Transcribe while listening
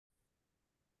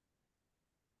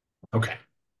Okay.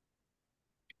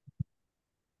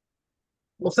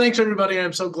 Well, thanks, everybody.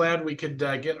 I'm so glad we could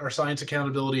get our Science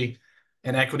Accountability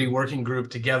and Equity Working Group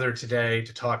together today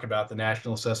to talk about the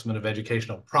National Assessment of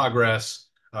Educational Progress,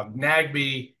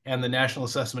 NAGB, and the National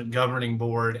Assessment Governing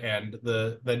Board, and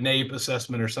the NAEP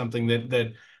assessment are something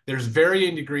that there's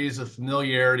varying degrees of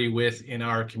familiarity with in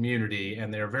our community,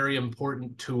 and they're very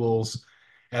important tools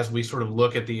as we sort of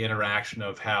look at the interaction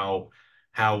of how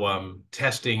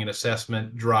testing and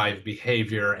assessment drive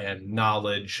behavior and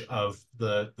knowledge of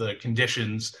the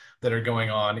conditions that are going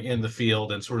on in the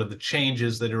field and sort of the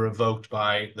changes that are evoked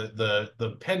by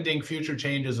the pending future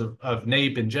changes of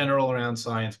NAEP in general around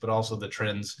science, but also the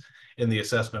trends in the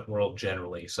assessment world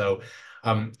generally. So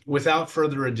without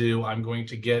further ado, I'm going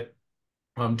to get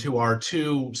to our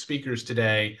two speakers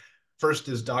today. First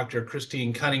is Dr.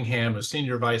 Christine Cunningham, a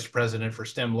Senior Vice President for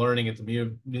STEM Learning at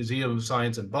the Museum of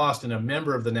Science in Boston, a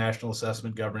member of the National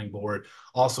Assessment Governing Board,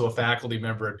 also a faculty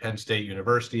member at Penn State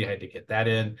University. I had to get that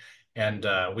in. And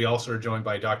we also are joined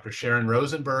by Dr. Sharyn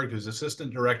Rosenberg, who's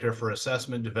Assistant Director for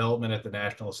Assessment Development at the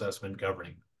National Assessment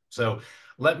Governing. So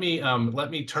let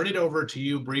me turn it over to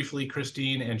you briefly,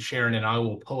 Christine and Sharyn, and I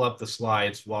will pull up the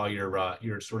slides while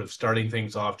you're sort of starting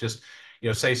things off. Just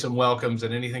say some welcomes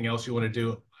and anything else you want to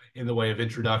do in the way of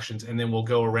introductions, and then we'll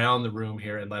go around the room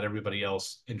here and let everybody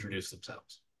else introduce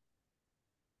themselves.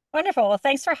 Wonderful. Well,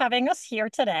 thanks for having us here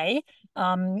today.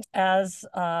 As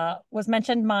was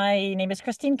mentioned, my name is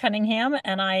Christine Cunningham,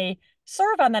 and I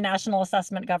serve on the National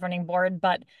Assessment Governing Board,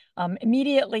 but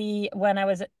immediately when I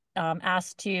was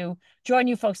asked to join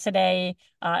you folks today,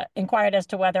 inquired as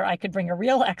to whether I could bring a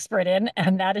real expert in,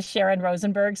 and that is Sharyn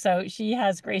Rosenberg. So she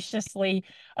has graciously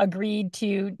agreed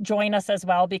to join us as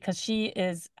well because she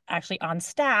is actually on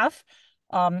staff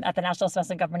at the National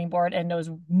Assessment Governing Board and knows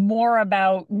more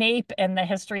about NAEP and the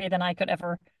history than I could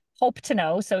ever hope to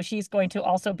know. So she's going to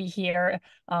also be here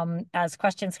as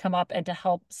questions come up and to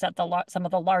help set some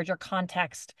of the larger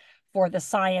context for the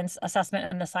science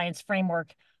assessment and the science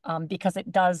framework because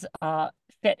it does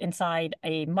fit inside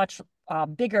a much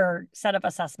bigger set of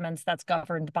assessments that's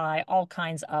governed by all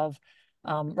kinds of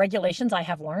regulations I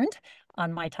have learned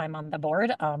on my time on the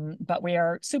board. But we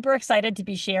are super excited to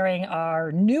be sharing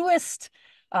our newest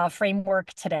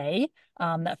framework today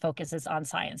that focuses on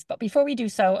science. But before we do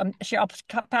so,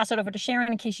 I'll pass it over to Sharyn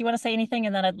in case you want to say anything,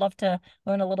 and then I'd love to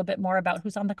learn a little bit more about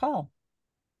who's on the call.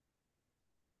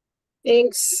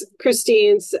 Thanks,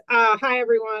 Christine. Hi,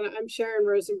 everyone. I'm Sharyn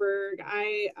Rosenberg.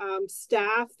 I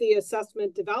staff the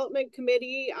Assessment Development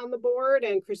Committee on the board,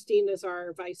 and Christine is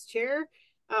our vice chair.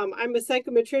 I'm a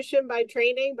psychometrician by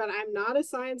training, but I'm not a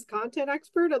science content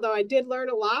expert, although I did learn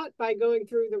a lot by going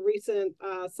through the recent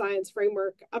science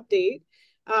framework update.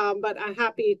 But I'm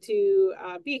happy to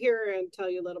be here and tell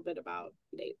you a little bit about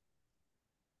NAEP.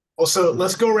 Well, so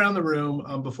let's go around the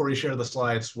room before we share the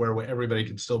slides where everybody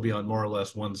can still be on more or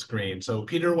less one screen. So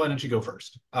Peter, why don't you go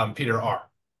first? Peter R.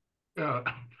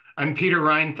 I'm Peter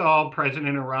Reinthal,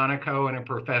 president of Ronico and a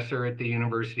professor at the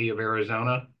University of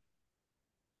Arizona.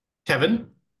 Kevin.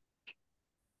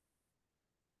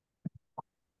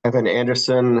 Evan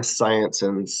Anderson, Science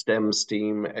and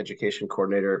STEM Education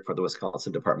Coordinator for the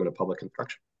Wisconsin Department of Public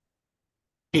Instruction.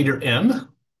 Peter M.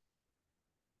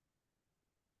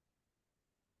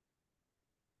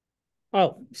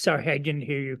 Oh, sorry, I didn't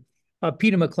hear you.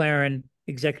 Peter McLaren,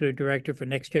 Executive Director for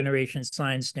Next Generation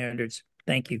Science Standards.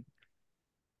 Thank you.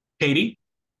 Katie.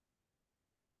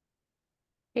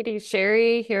 Katie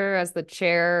Sherry here as the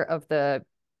chair of the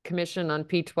Commission on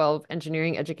P12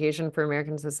 Engineering Education for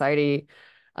American Society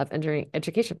of Engineering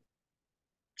Education.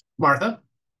 Martha.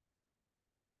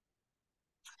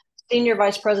 Senior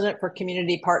Vice President for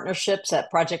Community Partnerships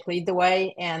at Project Lead the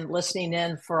Way and listening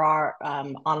in for our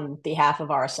on behalf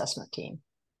of our assessment team.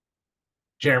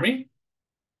 Jeremy.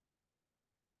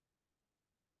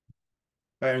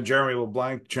 I'm Jeremy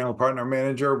LeBlanc, Channel Partner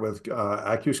Manager with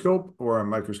AccuScope, or a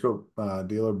microscope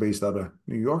dealer based out of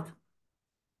New York.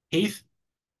 Heath.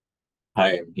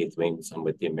 Hi, I'm Heath Wings. I'm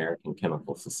with the American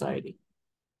Chemical Society.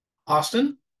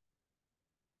 Austin.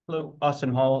 Hello,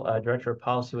 Austin Hall, Director of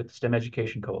Policy with the STEM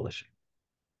Education Coalition.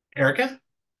 Erica.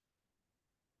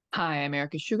 Hi, I'm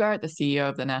Erica Shugart, the CEO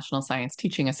of the National Science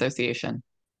Teaching Association.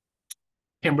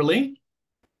 Kimberly.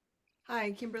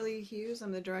 Hi, Kimberly Hughes.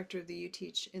 I'm the director of the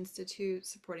UTeach Institute,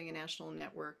 supporting a national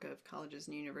network of colleges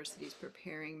and universities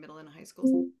preparing middle and high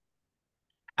schools.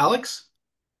 Alex.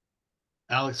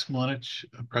 Alex Mlinich,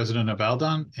 president of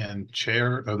Aldon and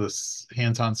chair of the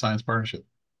Hands-On Science Partnership.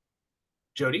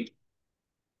 Jody.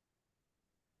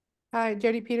 Hi,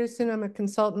 Jody Peterson. I'm a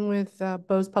consultant with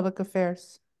Bose Public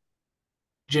Affairs.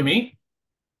 Jimmy.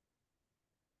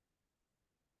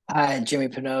 Hi, Jimmy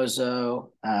Pinozzo,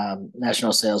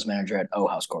 National Sales Manager at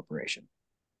O-House Corporation.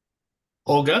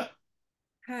 Olga?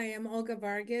 Hi, I'm Olga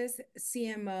Vargas,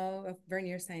 CMO of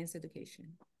Vernier Science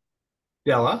Education.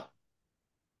 Della?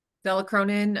 Della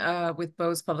Cronin with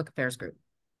Bose Public Affairs Group.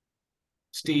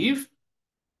 Steve?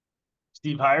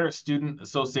 Steve Heyer, Student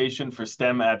Association for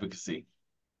STEM Advocacy.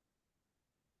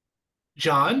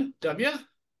 John W?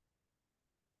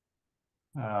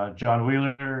 John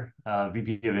Wheeler,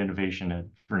 VP of Innovation at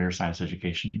Vernier Science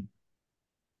Education.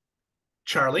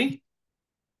 Charlie?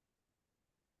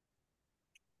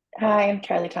 Hi, I'm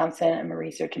Charlie Thompson. I'm a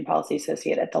Research and Policy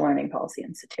Associate at the Learning Policy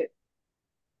Institute.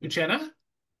 Uchenna?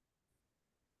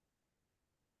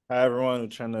 Hi, everyone.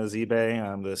 Uchenna Zibe.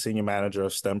 I'm the Senior Manager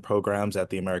of STEM Programs at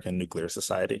the American Nuclear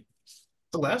Society.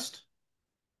 Celeste?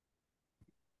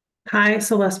 Hi,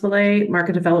 Celeste Belay,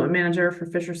 Market Development Manager for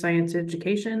Fisher Science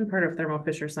Education, part of Thermo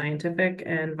Fisher Scientific,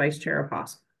 and Vice Chair of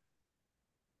HOSC.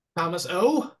 Thomas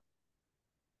O?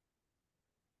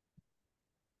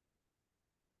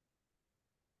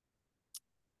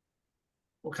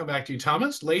 We'll come back to you,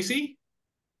 Thomas. Lacey?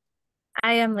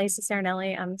 I am Lacey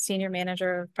Sarinelli. I'm Senior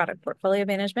Manager of Product Portfolio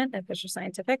Management at Fisher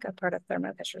Scientific, a part of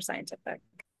Thermo Fisher Scientific.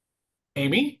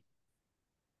 Amy?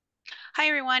 Hi,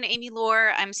 everyone. Amy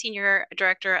Lohr. I'm Senior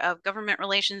Director of Government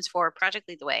Relations for Project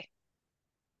Lead the Way.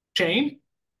 Shane?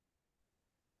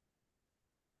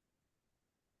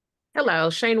 Hello,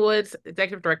 Shane Woods,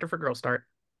 Executive Director for Girl Start.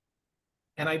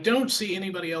 And I don't see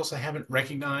anybody else I haven't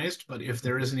recognized, but if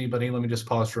there is anybody, let me just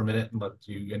pause for a minute and let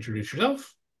you introduce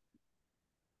yourself.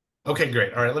 Okay,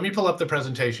 great. All right, let me pull up the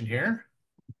presentation here.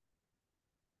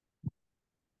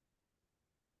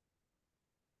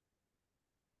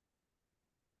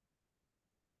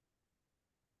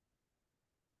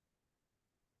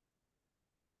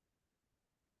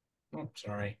 Oh,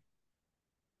 sorry.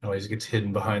 Always gets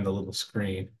hidden behind the little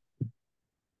screen.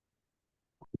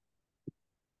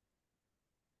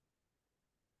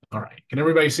 All right, can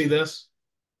everybody see this?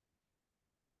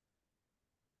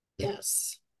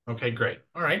 Yes. Okay, great.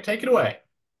 All right, take it away.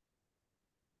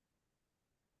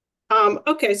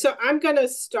 Okay, so I'm going to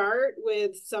start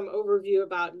with some overview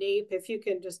about NAEP. If you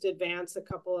can just advance a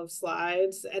couple of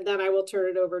slides, and then I will turn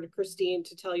it over to Christine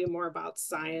to tell you more about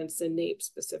science and NAEP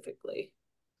specifically.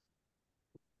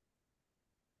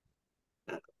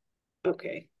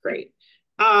 Okay, great.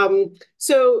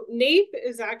 So NAEP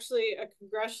is actually a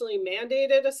congressionally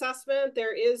mandated assessment.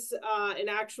 There is an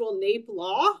actual NAEP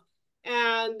law,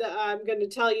 and I'm going to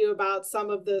tell you about some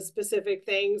of the specific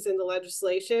things in the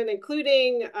legislation,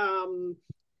 including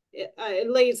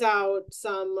it lays out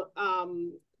some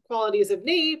qualities of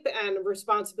NAEP and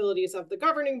responsibilities of the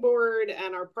governing board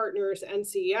and our partners,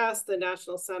 NCES, the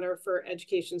National Center for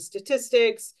Education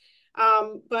Statistics.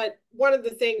 But one of the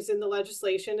things in the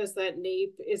legislation is that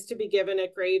NAEP is to be given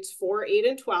at grades 4, 8,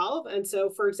 and 12. And so,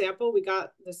 for example, we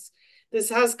got this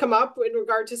has come up in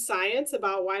regard to science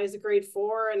about why is it grade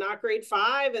 4 and not grade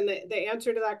 5? And the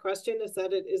answer to that question is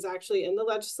that it is actually in the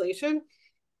legislation.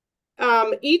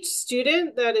 Each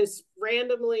student that is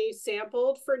randomly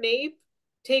sampled for NAEP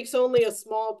takes only a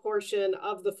small portion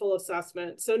of the full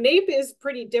assessment. So NAEP is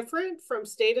pretty different from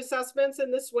state assessments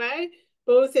in this way,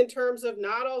 both in terms of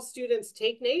not all students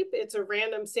take NAEP. It's a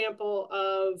random sample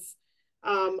of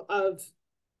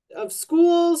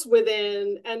schools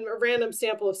within, and a random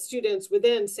sample of students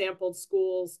within sampled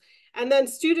schools. And then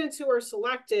students who are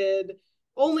selected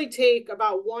only take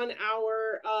about 1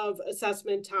 hour of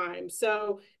assessment time.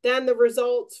 So then the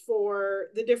results for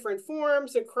the different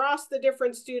forms across the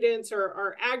different students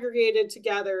are aggregated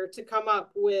together to come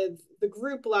up with the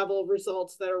group level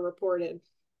results that are reported.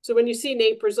 So when you see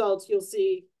NAEP results, you'll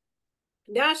see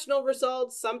national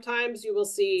results. Sometimes you will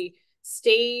see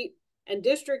state and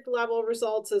district level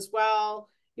results as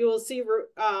well. You will see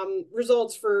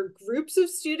results for groups of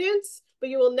students, but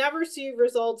you will never see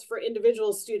results for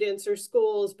individual students or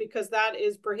schools because that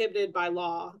is prohibited by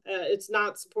law. It's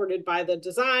not supported by the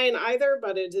design either,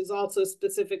 but it is also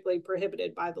specifically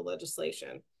prohibited by the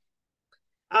legislation.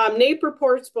 NAEP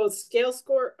reports both scale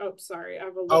score. Oh, sorry, I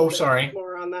have a little bit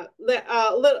more on that.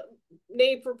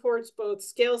 NAEP reports both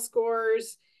scale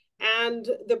scores and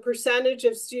the percentage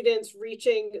of students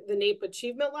reaching the NAEP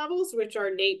achievement levels, which are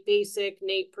NAEP Basic,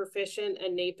 NAEP Proficient,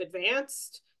 and NAEP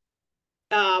Advanced.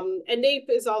 And NAEP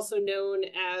is also known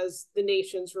as the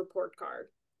nation's report card.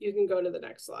 You can go to the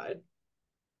next slide.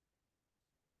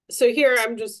 So here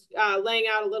I'm just laying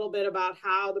out a little bit about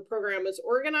how the program is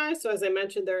organized. So as I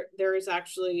mentioned, there is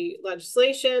actually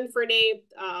legislation for NAEP.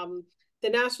 The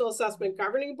National Assessment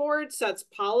Governing Board sets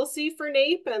policy for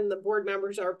NAEP, and the board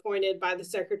members are appointed by the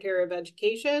Secretary of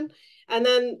Education. And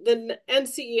then the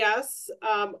NCES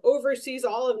oversees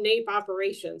all of NAEP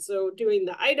operations. So doing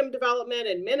the item development,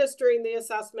 administering the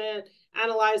assessment,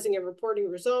 analyzing and reporting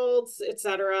results, et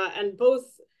cetera. And both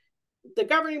the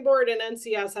governing board and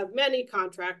NCS have many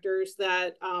contractors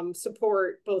that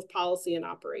support both policy and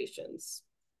operations.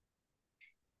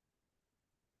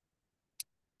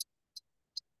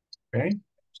 Okay.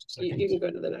 You can go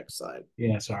to the next slide.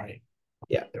 Yeah, sorry.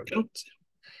 Yeah. There we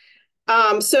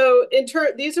go. So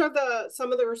these are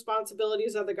some of the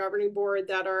responsibilities of the governing board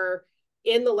that are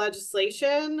in the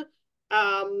legislation.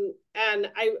 And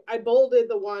I bolded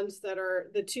the ones that are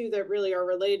the two that really are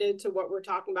related to what we're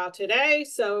talking about today.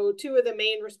 So two of the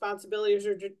main responsibilities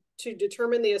are to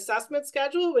determine the assessment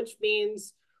schedule, which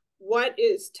means what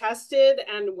is tested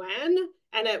and when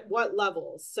and at what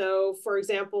levels. So for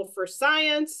example, for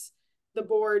science, the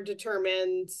board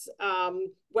determines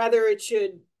whether it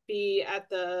should be at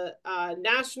the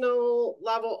national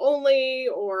level only,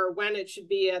 or when it should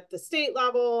be at the state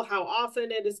level, how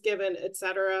often it is given, et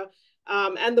cetera.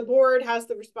 And the board has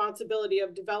the responsibility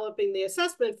of developing the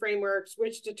assessment frameworks,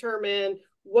 which determine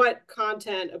what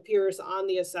content appears on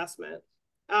the assessment.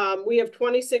 We have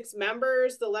 26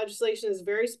 members. The legislation is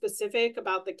very specific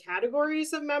about the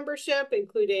categories of membership,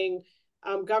 including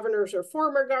governors or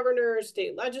former governors,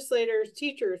 state legislators,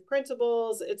 teachers,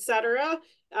 principals, et cetera.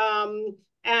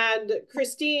 And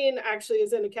Christine actually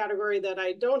is in a category that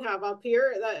I don't have up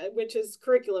here, which is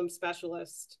curriculum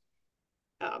specialist.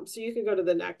 So you can go to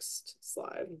the next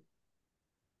slide.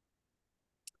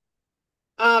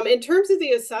 In terms of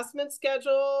the assessment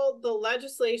schedule, the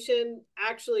legislation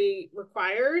actually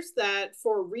requires that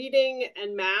for reading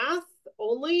and math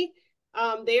only,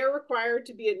 they are required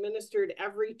to be administered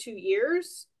every 2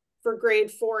 years for grade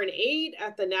 4 and 8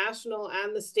 at the national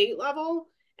and the state level,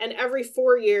 and every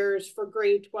 4 years for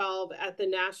grade 12 at the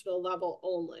national level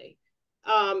only.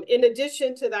 In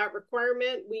addition to that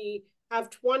requirement, we have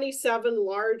 27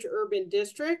 large urban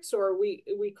districts, or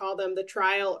we call them the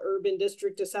Trial Urban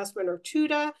District Assessment, or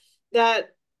TUDA,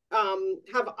 that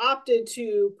have opted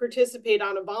to participate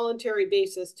on a voluntary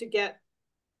basis to get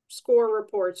score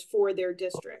reports for their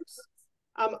districts.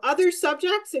 Other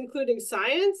subjects, including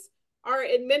science, are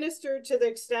administered to the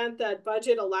extent that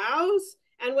budget allows,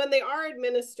 and when they are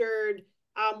administered,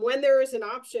 when there is an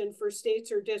option for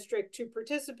states or district to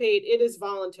participate, it is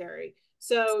voluntary.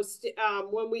 So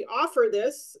when we offer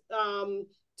this,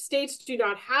 states do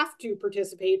not have to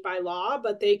participate by law,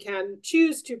 but they can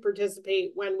choose to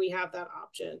participate when we have that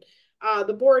option.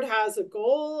 The board has a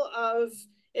goal of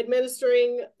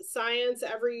administering science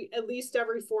at least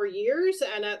every 4 years,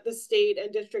 and at the state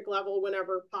and district level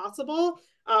whenever possible.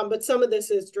 But some of this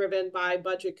is driven by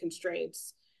budget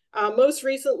constraints. Most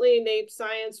recently, NAEP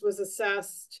Science was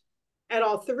assessed at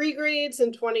all 3 grades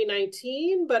in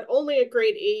 2019, but only at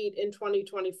grade 8 in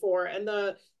 2024. And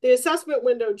the assessment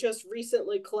window just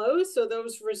recently closed, so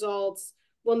those results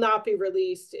will not be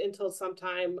released until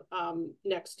sometime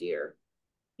next year.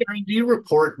 Sharyn, do you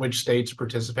report which states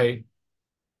participate?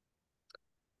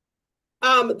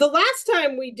 The last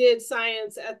time we did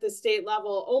science at the state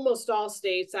level, almost all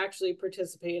states actually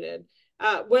participated.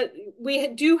 What we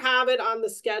do have it on the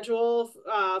schedule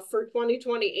for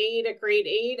 2028 at grade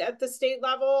 8 at the state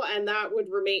level, and that would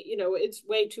remain, it's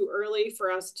way too early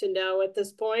for us to know at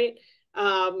this point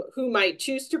who might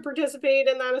choose to participate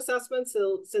in that assessment,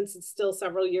 since it's still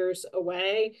several years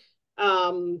away.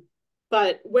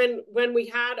 But when we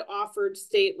had offered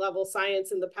state level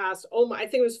science in the past, I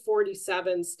think it was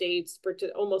 47 states,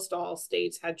 almost all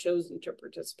states had chosen to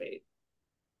participate.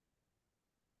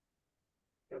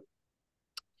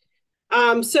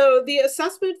 So the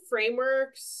assessment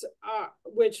frameworks,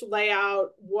 which lay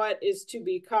out what is to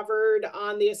be covered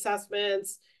on the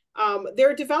assessments,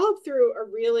 they're developed through a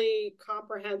really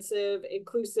comprehensive,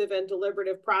 inclusive, and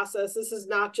deliberative process. This is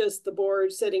not just the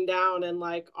board sitting down and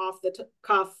like off the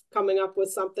cuff coming up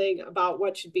with something about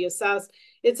what should be assessed.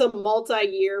 It's a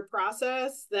multi-year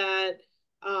process that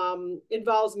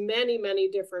involves many, many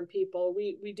different people.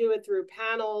 We do it through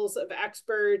panels of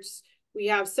experts. We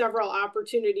have several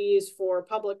opportunities for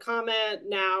public comment.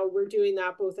 Now we're doing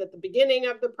that both at the beginning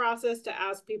of the process to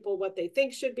ask people what they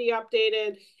think should be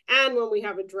updated, and when we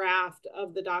have a draft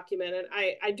of the document. And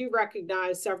I do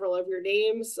recognize several of your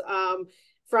names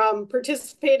from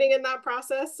participating in that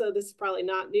process, so this is probably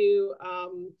not new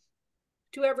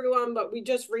to everyone, but we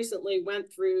just recently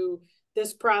went through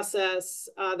this process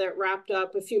that wrapped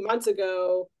up a few months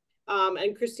ago.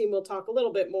 And Christine will talk a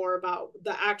little bit more about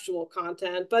the actual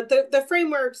content. But the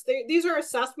frameworks, these are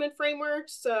assessment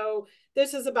frameworks. So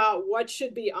this is about what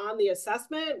should be on the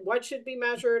assessment, what should be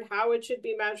measured, how it should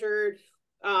be measured,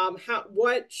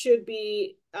 what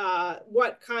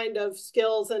kind of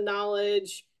skills and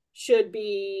knowledge should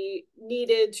be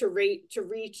needed to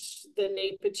reach the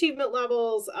NAEP achievement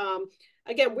levels.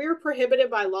 Again, we're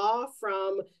prohibited by law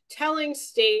from telling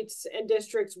states and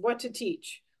districts what to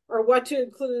teach or what to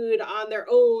include on their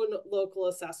own local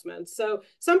assessments. So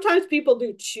sometimes people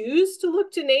do choose to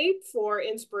look to NAEP for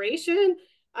inspiration,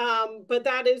 but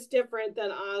that is different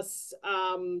than us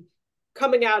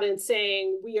coming out and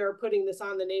saying we are putting this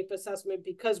on the NAEP assessment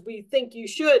because we think you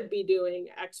should be doing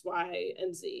X, Y,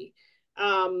 and Z.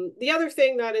 The other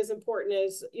thing that is important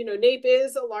is, NAEP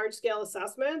is a large-scale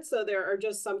assessment, so there are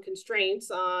just some constraints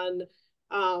on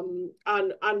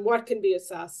what can be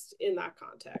assessed in that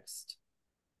context.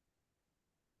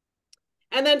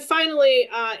 And then finally,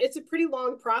 it's a pretty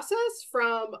long process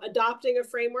from adopting a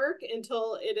framework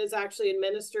until it is actually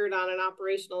administered on an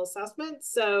operational assessment.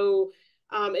 So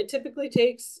it typically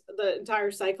takes the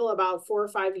entire cycle about 4 or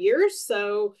 5 years.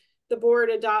 So the board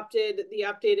adopted the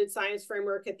updated science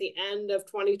framework at the end of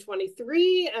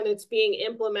 2023, and it's being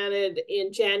implemented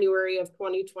in January of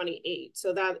 2028.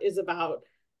 So that is about,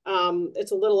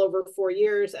 it's a little over 4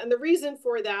 years. And the reason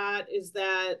for that is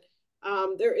that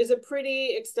there is a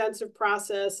pretty extensive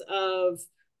process of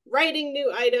writing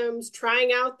new items,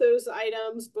 trying out those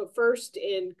items, but first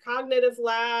in cognitive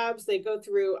labs,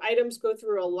 items go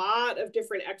through a lot of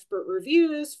different expert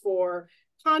reviews for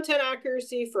content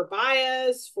accuracy, for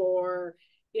bias, for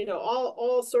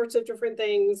all sorts of different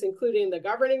things, including the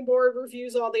governing board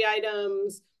reviews all the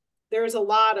items. There's a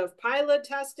lot of pilot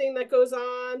testing that goes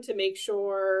on to make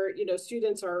sure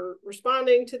students are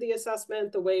responding to the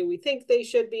assessment the way we think they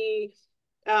should be.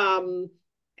 And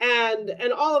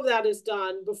all of that is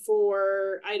done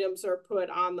before items are put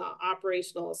on the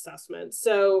operational assessment.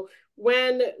 So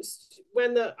when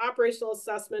the operational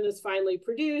assessment is finally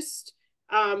produced,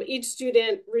 each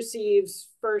student receives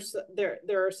first, there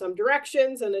are some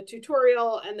directions and a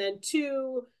tutorial, and then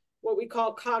 2 what we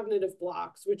call cognitive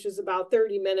blocks, which is about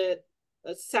 30-minute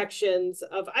sections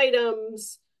of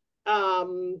items,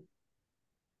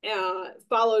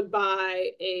 followed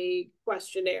by a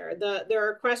questionnaire. There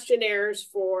are questionnaires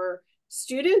for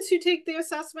students who take the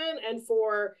assessment and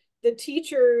for the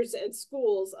teachers and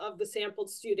schools of the sampled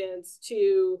students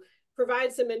to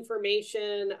provide some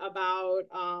information about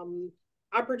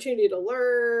opportunity to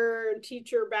learn,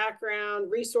 teacher background,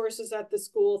 resources at the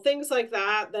school, things like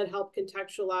that help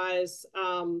contextualize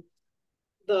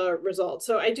the results.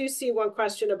 So I do see one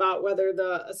question about whether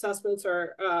the assessments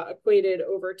are equated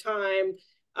over time.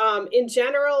 In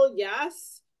general,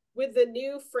 yes. With the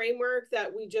new framework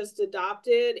that we just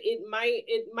adopted, it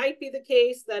might be the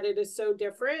case that it is so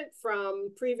different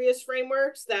from previous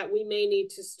frameworks that we may need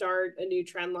to start a new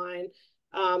trend line.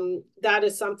 That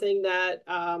is something that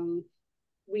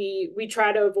we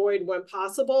try to avoid when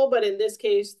possible, but in this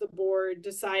case, the board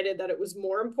decided that it was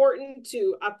more important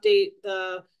to update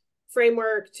the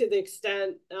framework to the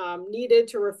extent needed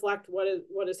to reflect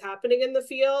what is happening in the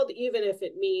field, even if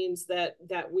it means that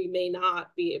we may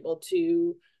not be able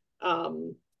to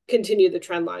continue the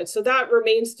trend line. So that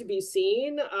remains to be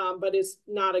seen, but is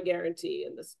not a guarantee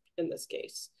in this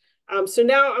case. So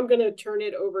now I'm going to turn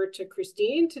it over to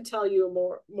Christine to tell you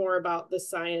more about the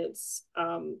science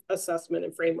assessment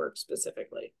and framework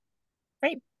specifically.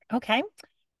 Great. Okay.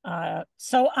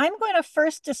 So I'm going to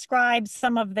first describe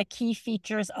some of the key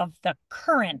features of the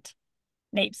current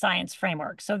NAEP Science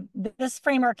Framework. So this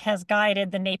framework has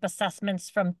guided the NAEP assessments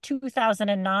from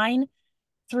 2009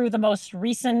 through the most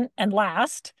recent and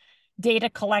last data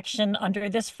collection under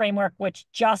this framework, which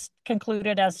just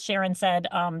concluded, as Sharyn said,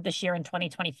 this year in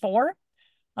 2024.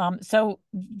 So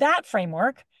that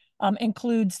framework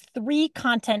includes 3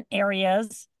 content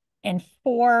areas and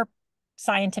 4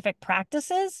 scientific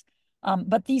practices.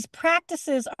 But these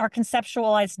practices are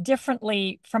conceptualized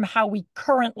differently from how we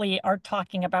currently are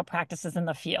talking about practices in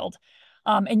the field.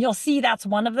 And you'll see that's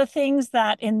one of the things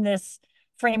that in this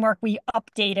framework, we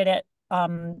updated it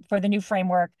for the new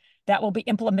framework that will be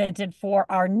implemented for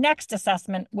our next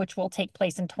assessment, which will take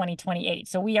place in 2028.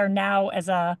 So we are now, as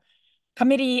a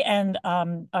committee and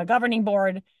a governing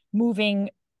board,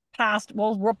 moving past,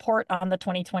 we'll report on the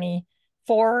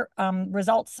 2024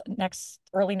 results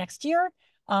early next year.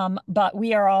 But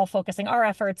we are all focusing our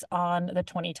efforts on the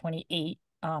 2028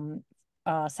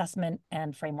 assessment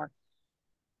and framework.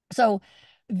 So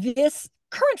this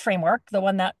current framework, the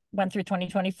one that went through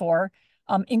 2024,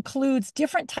 includes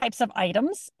different types of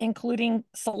items, including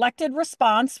selected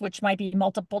response, which might be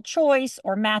multiple choice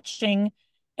or matching,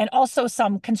 and also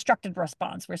some constructed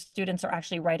response where students are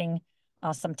actually writing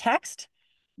some text.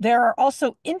 There are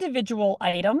also individual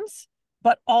items,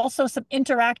 but also some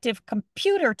interactive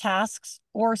computer tasks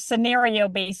or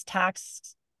scenario-based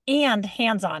tasks and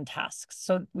hands-on tasks.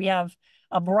 So we have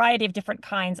a variety of different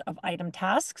kinds of item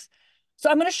tasks. So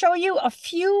I'm going to show you a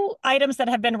few items that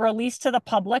have been released to the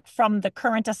public from the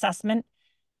current assessment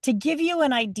to give you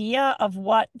an idea of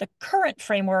what the current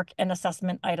framework and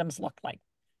assessment items look like.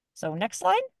 So next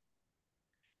slide.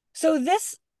 So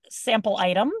this sample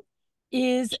item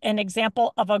is an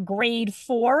example of a grade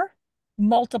 4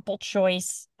 multiple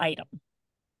choice item.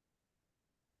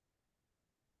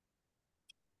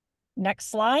 Next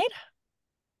slide.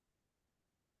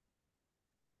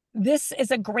 This is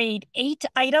a grade 8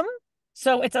 item.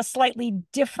 So it's a slightly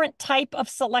different type of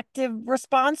selective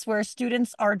response where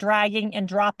students are dragging and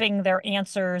dropping their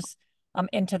answers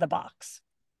into the box.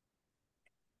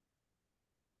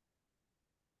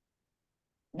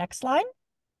 Next slide.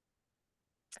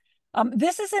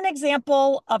 This is an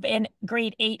example of a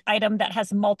grade 8 item that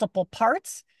has multiple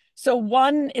parts. So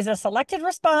one is a selected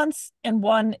response and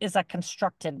one is a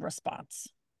constructed response.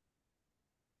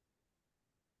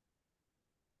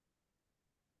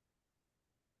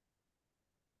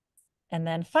 And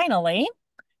then finally,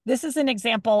 this is an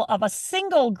example of a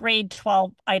single grade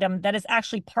 12 item that is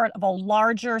actually part of a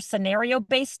larger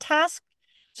scenario-based task.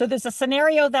 So there's a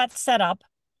scenario that's set up,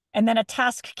 and then a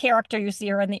task character you see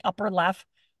here in the upper left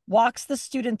walks the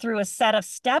student through a set of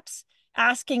steps,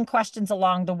 asking questions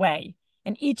along the way.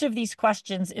 And each of these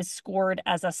questions is scored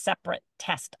as a separate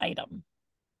test item.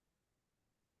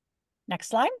 Next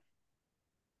slide.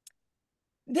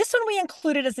 This one we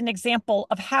included as an example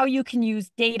of how you can use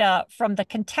data from the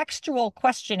contextual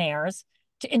questionnaires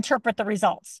to interpret the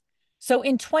results. So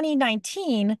in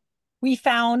 2019, we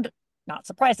found, not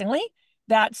surprisingly,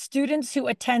 that students who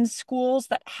attend schools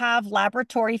that have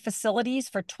laboratory facilities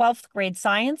for 12th grade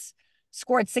science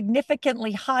scored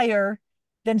significantly higher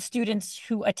than students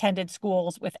who attended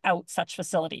schools without such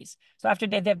facilities. So after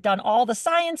they've done all the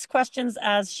science questions,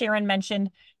 as Sharyn mentioned,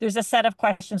 there's a set of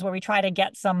questions where we try to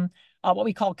get some what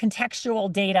we call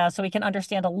contextual data so we can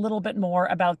understand a little bit more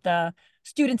about the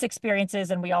students' experiences,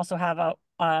 and we also have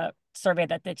a survey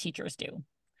that the teachers do.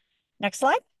 Next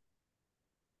slide.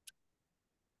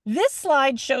 This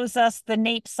slide shows us the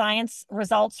NAEP Science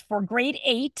results for grade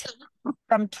 8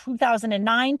 from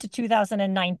 2009 to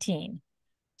 2019.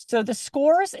 So the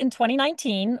scores in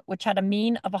 2019, which had a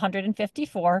mean of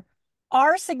 154,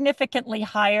 are significantly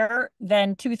higher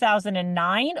than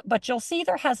 2009, but you'll see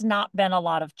there has not been a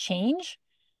lot of change.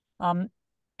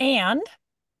 And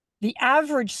the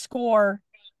average score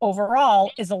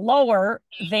overall is lower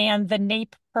than the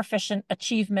NAEP proficient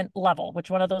achievement level, which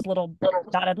one of those little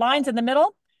dotted lines in the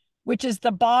middle, which is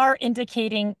the bar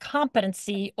indicating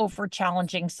competency over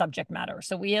challenging subject matter.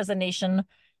 So we as a nation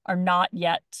are not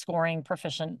yet scoring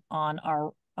proficient on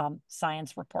our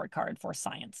science report card for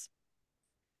science.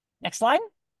 Next slide.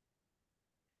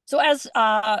 So as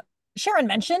Sharyn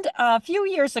mentioned, a few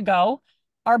years ago,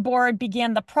 our board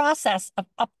began the process of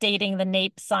updating the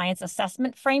NAEP Science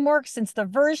Assessment Framework since the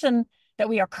version that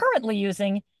we are currently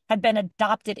using had been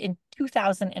adopted in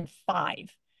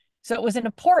 2005. So it was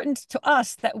important to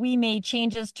us that we made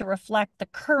changes to reflect the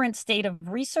current state of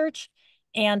research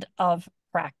and of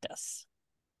practice.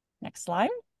 Next slide.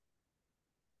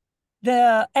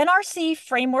 The NRC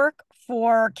framework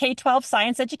for K-12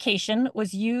 science education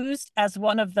was used as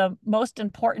one of the most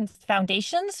important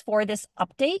foundations for this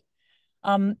update.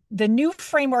 The new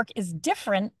framework is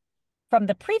different from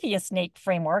the previous NAEP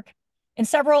framework in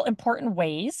several important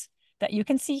ways that you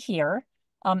can see here,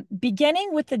 beginning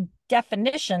with the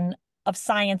definition of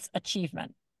science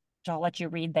achievement, which I'll let you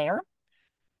read there.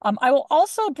 I will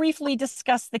also briefly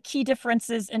discuss the key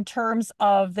differences in terms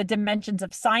of the dimensions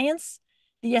of science,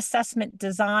 the assessment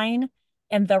design,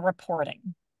 and the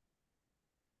reporting.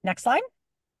 Next slide.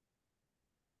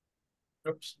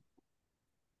 Oops.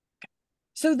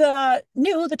 So the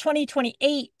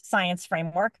 2028 science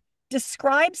framework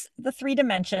describes the 3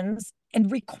 dimensions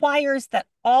and requires that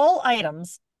all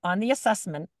items on the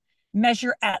assessment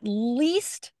measure at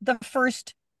least the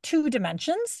first 2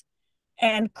 dimensions,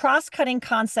 and cross-cutting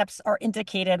concepts are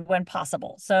indicated when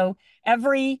possible. So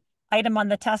every item on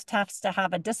the test has to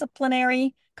have a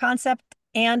disciplinary concept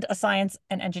and a science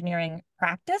and engineering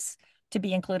practice to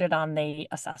be included on the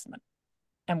assessment.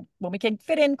 And when we can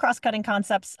fit in cross-cutting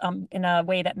concepts in a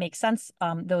way that makes sense,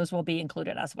 those will be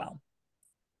included as well.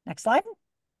 Next slide.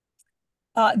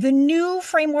 The new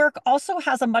framework also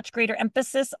has a much greater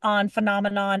emphasis on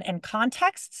phenomenon and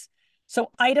contexts.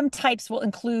 So item types will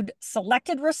include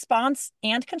selected response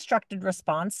and constructed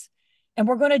response. And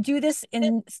we're going to do this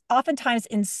oftentimes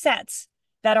in sets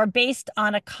that are based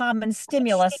on a common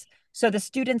stimulus, so the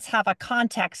students have a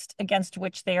context against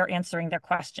which they are answering their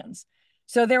questions.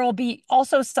 So there will be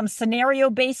also some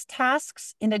scenario-based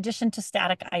tasks in addition to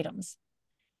static items.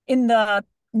 In the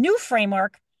new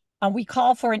framework, we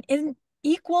call for an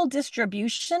equal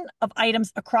distribution of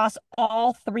items across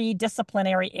all 3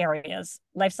 disciplinary areas: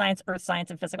 life science, earth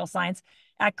science, and physical science,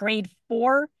 at grade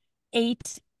 4,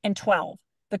 8, and 12.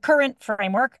 The current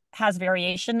framework has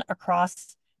variation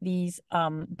across these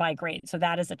by grade, so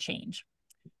that is a change.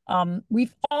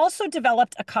 We've also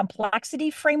developed a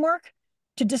complexity framework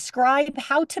to describe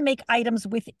how to make items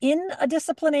within a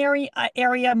disciplinary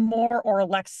area more or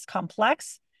less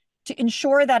complex, to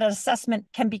ensure that an assessment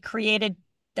can be created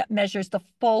that measures the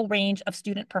full range of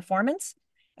student performance.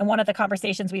 And one of the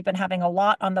conversations we've been having a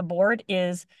lot on the board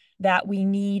is that we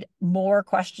need more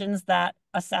questions that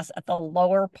assess at the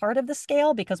lower part of the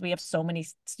scale, because we have so many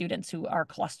students who are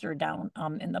clustered down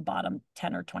in the bottom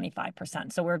 10 or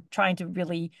 25%. So we're trying to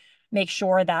really make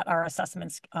sure that our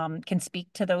assessments can speak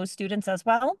to those students as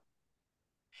well.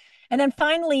 And then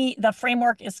finally, the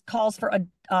framework calls for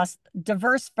a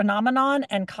diverse phenomenon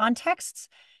and contexts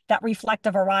that reflect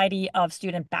a variety of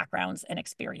student backgrounds and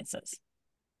experiences.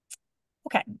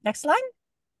 Okay, next slide.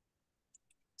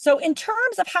 So in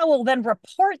terms of how we'll then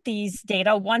report these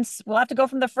data, we'll have to go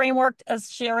from the framework, as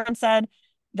Sharyn said,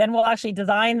 then we'll actually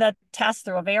design the test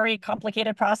through a very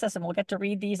complicated process, and we'll get to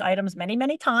read these items many,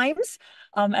 many times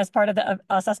as part of the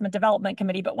assessment development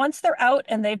committee. But once they're out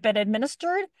and they've been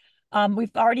administered,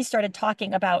 we've already started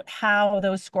talking about how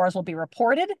those scores will be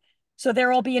reported. So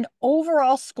there will be an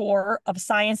overall score of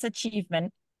science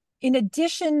achievement, in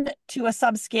addition to a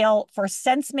subscale for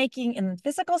sense-making in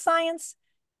physical science,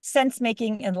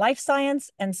 sense-making in life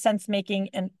science, and sense-making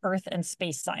in earth and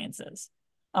space sciences.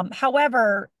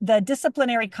 However, the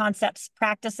disciplinary concepts,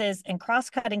 practices, and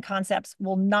cross-cutting concepts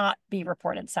will not be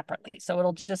reported separately. So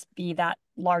it'll just be that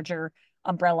larger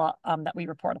umbrella that we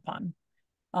report upon.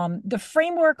 The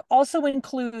framework also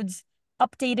includes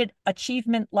updated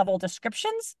achievement level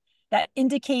descriptions that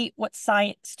indicate what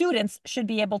students should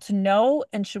be able to know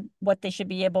and what they should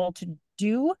be able to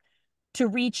do to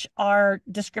reach our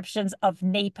descriptions of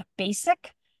NAEP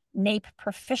Basic, NAEP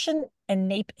Proficient, and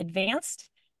NAEP Advanced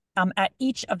at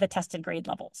each of the tested grade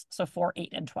levels, so 4, 8,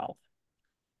 and 12.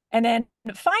 And then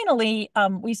finally,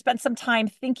 we spent some time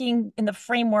thinking in the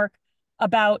framework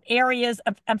about areas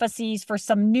of emphases for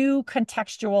some new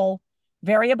contextual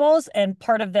variables. And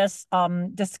part of this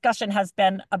discussion has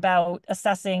been about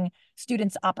assessing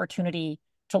students' opportunity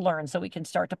to learn. So we can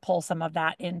start to pull some of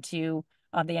that into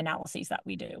the analyses that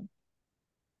we do,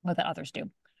 or that others do.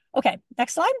 Okay,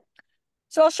 next slide.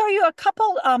 So I'll show you a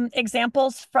couple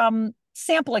examples from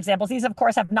sample examples. These, of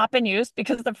course, have not been used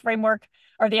because the framework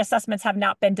or the assessments have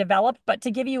not been developed, but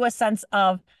to give you a sense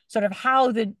of sort of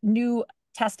how the new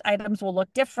test items will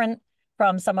look different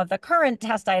from some of the current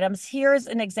test items. Here's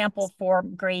an example for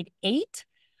grade 8.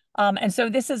 And so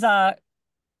this is a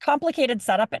complicated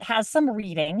setup. It has some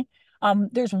reading.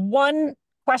 There's one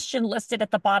question listed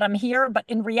at the bottom here, but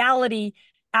in reality,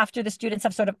 after the students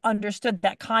have sort of understood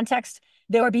that context,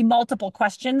 there would be multiple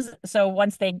questions. So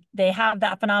once they have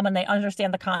that phenomenon, they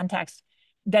understand the context,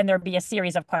 then there'd be a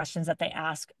series of questions that they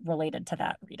ask related to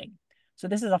that reading. So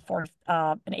this is an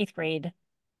 8th grade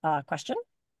question.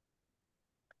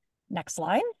 Next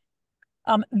slide.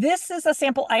 This is a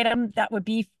sample item that would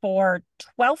be for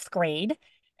 12th grade,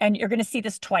 and you're going to see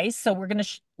this twice. So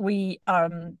we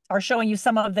are showing you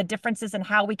some of the differences in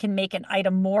how we can make an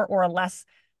item more or less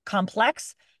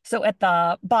complex. So at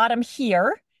the bottom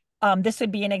here, this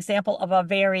would be an example of a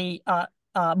very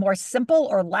more simple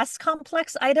or less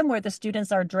complex item where the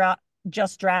students are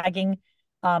just dragging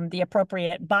the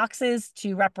appropriate boxes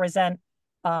to represent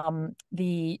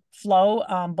the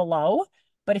flow below.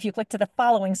 But if you click to the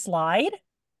following slide,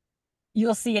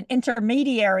 you'll see an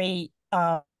intermediary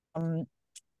level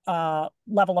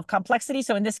of complexity.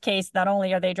 So in this case, not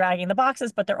only are they dragging the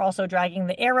boxes, but they're also dragging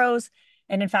the arrows.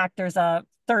 And in fact, there's a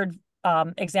third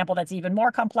example that's even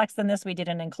more complex than this we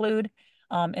didn't include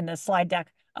in the slide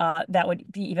deck that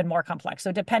would be even more complex.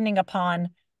 So depending upon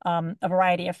a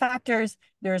variety of factors,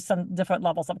 there's some different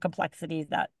levels of complexity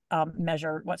that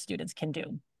measure what students can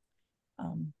do.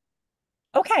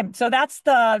 Okay, so that's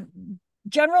the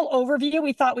general overview.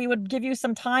 We thought we would give you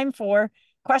some time for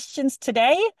questions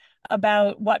today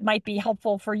about what might be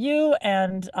helpful for you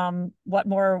and what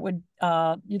more would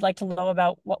you'd like to know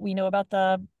about what we know about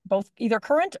the both either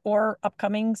current or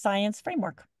upcoming science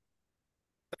framework.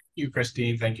 You,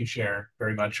 Christine. Thank you, Sharon.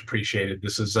 Very much appreciated.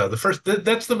 This is the first.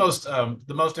 That's the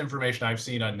most information I've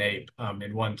seen on NAEP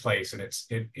in one place, and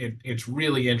it's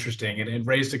really interesting. And it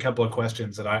raised a couple of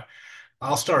questions that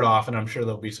I'll start off, and I'm sure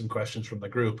there'll be some questions from the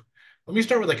group. Let me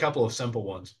start with a couple of simple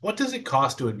ones. What does it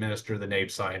cost to administer the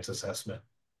NAEP Science Assessment?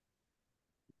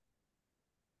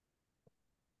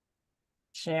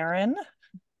 Sharon?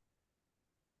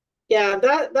 Yeah,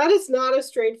 that is not a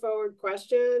straightforward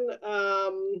question.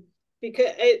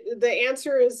 Because the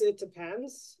answer is it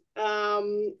depends.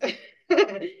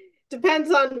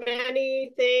 Depends on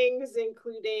many things,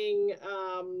 including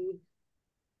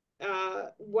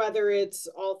whether it's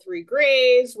all 3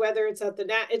 grades, whether it's at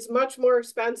it's much more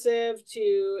expensive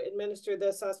to administer the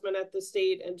assessment at the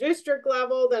state and district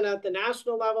level than at the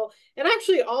national level. It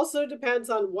actually also depends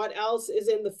on what else is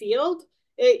in the field.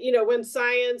 When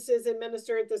science is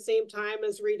administered at the same time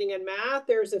as reading and math,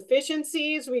 there's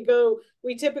efficiencies. We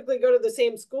typically go to the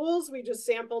same schools. We just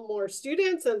sample more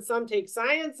students, and some take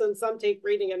science and some take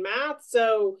reading and math.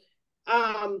 So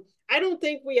I don't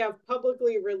think we have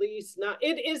publicly released.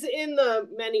 It is in the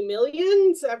many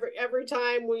millions every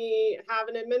time we have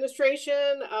an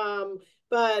administration.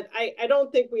 But I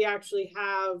don't think we actually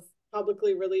have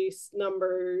publicly released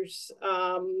numbers.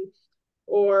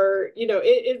 Or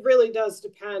it really does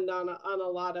depend on a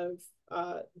lot of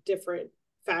different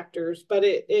factors. But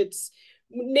it's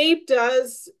NAEP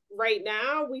does right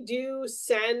now. We do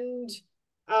send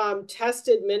test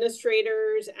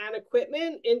administrators and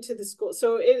equipment into the school.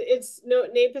 So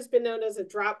NAEP has been known as a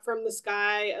drop from the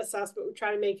sky assessment. We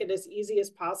try to make it as easy as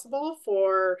possible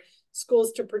for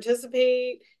schools to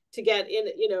participate, to get in,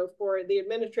 for the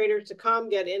administrators to come,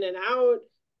 get in and out.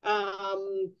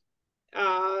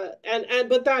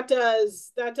 But that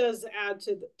does add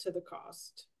to the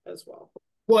cost as well.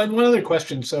 Well, and one other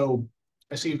question. So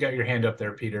I see you've got your hand up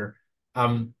there, Peter.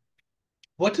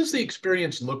 What does the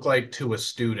experience look like to a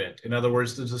student? In other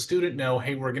words, does the student know,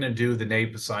 hey, we're going to do the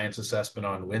NAEP Science Assessment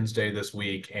on Wednesday this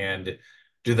week, and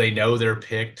do they know they're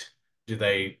picked? Do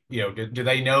they, do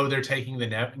they know they're taking the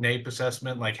NAEP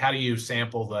assessment? Like, how do you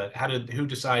sample who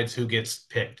decides who gets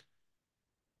picked?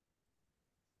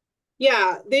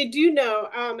 Yeah, they do know.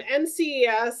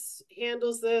 NCES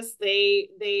handles this.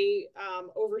 They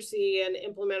oversee and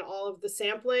implement all of the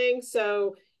sampling.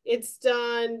 So it's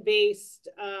done based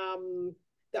on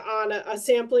a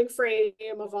sampling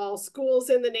frame of all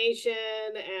schools in the nation,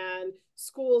 and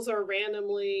schools are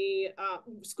randomly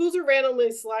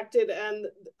selected, and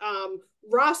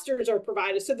rosters are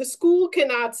provided. So the school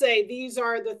cannot say these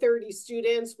are the 30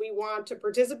 students we want to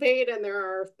participate, and there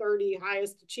are 30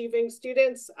 highest achieving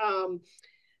students.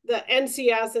 The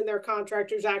NCS and their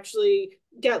contractors actually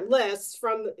get lists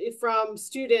from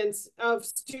students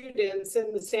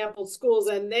in the sampled schools,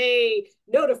 and they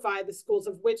notify the schools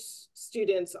of which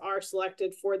students are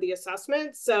selected for the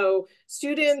assessment. So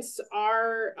students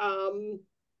are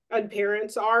and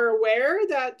parents are aware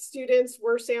that students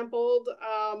were sampled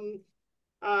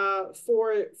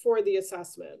for the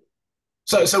assessment.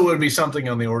 So it would be something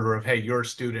on the order of, hey, your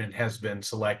student has been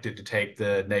selected to take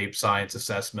the NAEP Science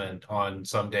Assessment on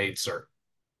some date, sir.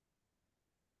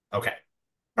 Okay.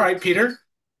 All right, Peter,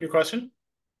 your question?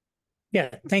 Yeah,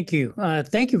 thank you.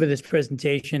 Thank you for this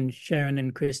presentation, Sharon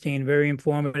and Christine. Very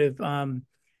informative.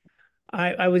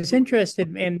 I was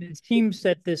interested, and it seems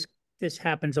that this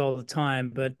happens all the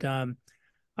time, but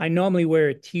I normally wear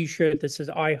a T-shirt that says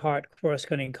 "I Heart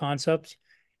Cross-Cutting Concepts."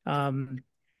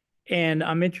 And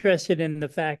I'm interested in the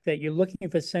fact that you're looking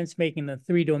for sense-making in the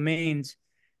 3 domains,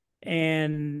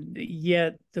 and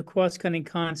yet the cross-cutting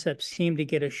concepts seem to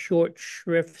get a short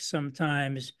shrift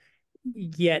sometimes,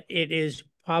 yet it is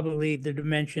probably the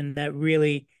dimension that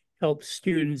really helps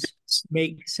students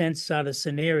make sense out of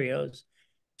scenarios.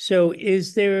 So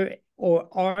is there, or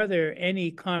are there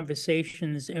any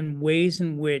conversations and ways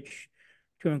in which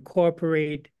to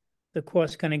incorporate the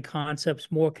cross-cutting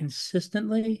concepts more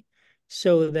consistently,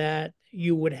 so that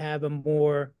you would have a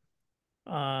more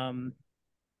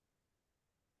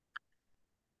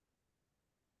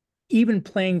even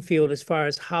playing field as far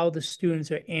as how the students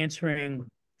are answering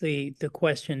the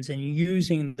questions and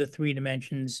using the 3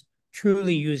 dimensions,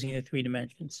 truly using the 3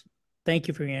 dimensions? Thank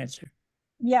you for your answer.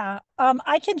 Yeah,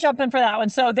 I can jump in for that one.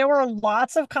 So there were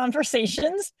lots of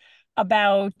conversations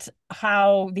about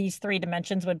how these 3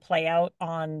 dimensions would play out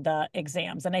on the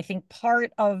exams. And I think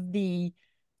part of the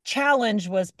challenge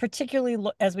was, particularly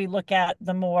as we look at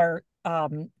the more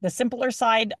the simpler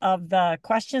side of the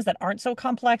questions that aren't so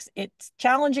complex, it's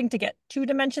challenging to get 2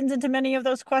 dimensions into many of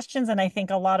those questions. And I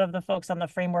think a lot of the folks on the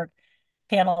framework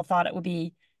panel thought it would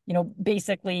be,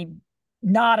 basically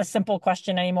not a simple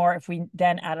question anymore if we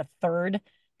then add a third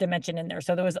dimension in there.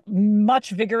 So there was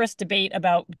much vigorous debate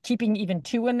about keeping even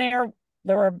 2 in there.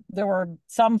 There were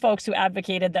some folks who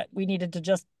advocated that we needed to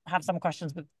just have some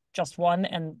questions with just 1,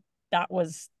 and that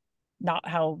was not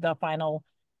how the final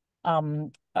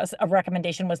a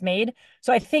recommendation was made.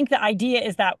 So I think the idea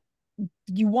is that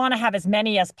you want to have as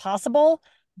many as possible,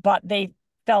 but they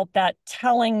felt that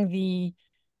telling the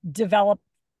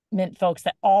development folks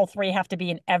that all 3 have to be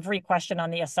in every question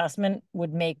on the assessment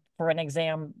would make for an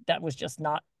exam that was just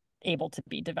not able to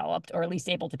be developed, or at least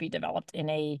able to be developed in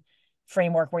a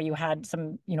framework where you had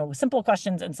some, simple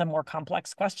questions and some more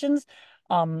complex questions.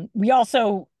 We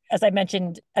also, as I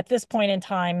mentioned, at this point in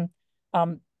time,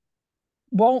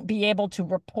 won't be able to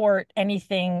report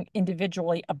anything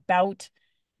individually about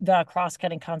the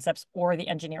cross-cutting concepts or the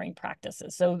engineering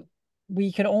practices. So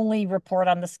we could only report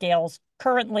on the scales.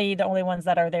 Currently, the only ones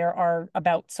that are there are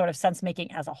about sort of sense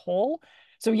making as a whole.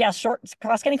 So yes,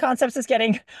 cross-cutting concepts is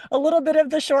getting a little bit of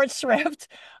the short shrift.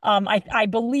 I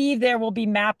believe there will be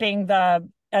mapping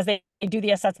as they do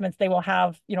the assessments, they will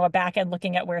have, a back end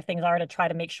looking at where things are to try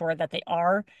to make sure that they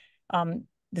are,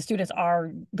 the students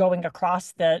are going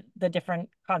across the different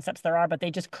concepts there are, but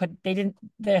the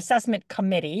assessment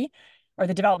committee or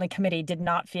the development committee did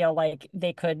not feel like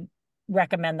they could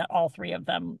recommend that all 3 of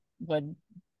them would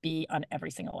be on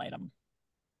every single item.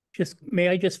 May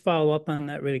I just follow up on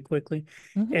that really quickly?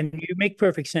 And you make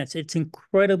perfect sense. It's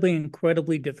incredibly,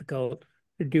 incredibly difficult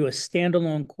to do a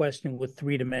standalone question with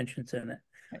 3 dimensions in it.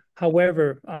 Right.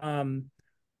 However,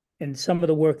 in some of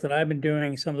the work that I've been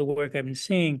doing, some of the work I've been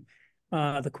seeing,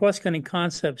 the cross-cutting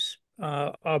concepts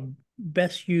are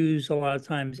best used a lot of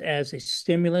times as a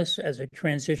stimulus, as a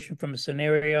transition from a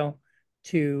scenario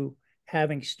to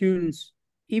having students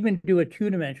even do a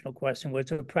 2-dimensional question where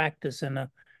it's a practice and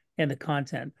the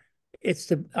content. It's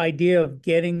the idea of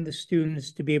getting the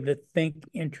students to be able to think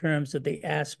in terms of the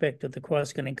aspect of the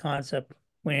cross-cutting concept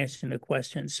when answering the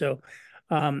question. So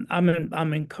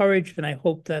I'm encouraged, and I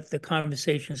hope that the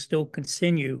conversation still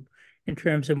continue in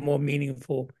terms of more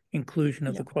meaningful inclusion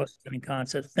of the cross-cutting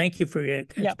concept. Thank you for your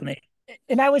explanation.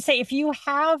 And I would say if you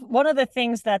have one of the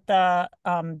things that the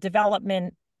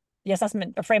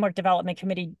assessment framework development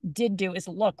committee did do is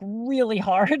look really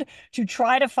hard to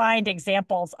try to find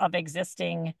examples of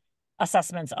existing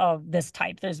assessments of this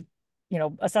type. There's,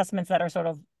 assessments that are sort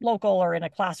of local or in a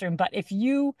classroom, but if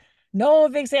you know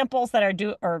of examples that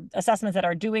are assessments that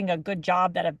are doing a good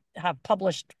job, that have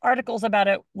published articles about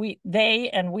it, we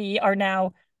are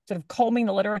now sort of combing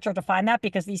the literature to find that,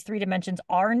 because these 3 dimensions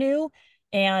are new.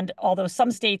 And although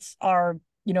some states are,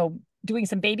 doing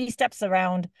some baby steps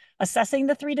around assessing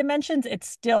the 3 dimensions,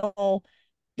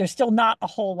 there's still not a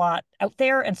whole lot out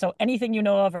there. And so anything you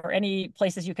know of or any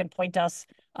places you can point us,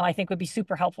 I think would be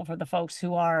super helpful for the folks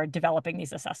who are developing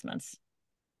these assessments.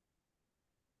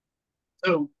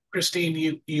 So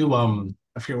Christine,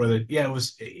 I forget whether, it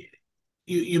was,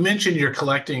 you mentioned you're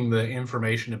collecting the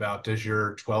information about, does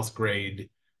your 12th grade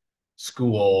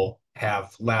school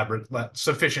have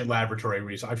sufficient laboratory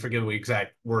resources? I forget what the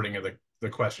exact wording of the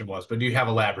question was, but do you have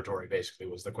a laboratory, basically,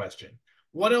 was the question.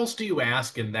 What else do you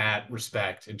ask in that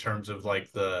respect in terms of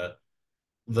like the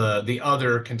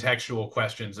other contextual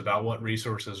questions about what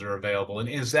resources are available? And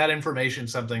is that information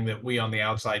something that we on the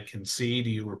outside can see? Do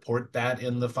you report that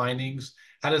in the findings?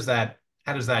 How does that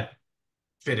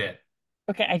fit in?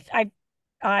 Okay,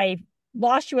 I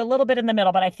lost you a little bit in the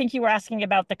middle, but I think you were asking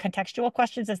about the contextual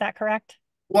questions. Is that correct?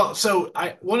 Well, so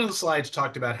one of the slides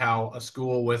talked about how a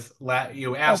school with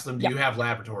you ask them, do you have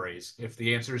laboratories? If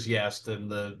the answer is yes, then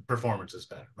the performance is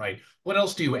better, right? What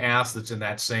else do you ask that's in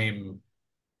the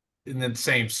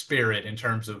same spirit in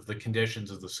terms of the conditions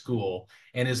of the school?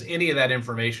 And is any of that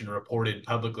information reported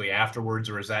publicly afterwards,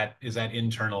 or is that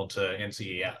internal to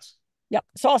NCES? Yep.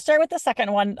 So I'll start with the second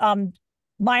one.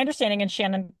 My understanding, and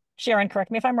Sharyn,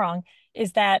 correct me if I'm wrong,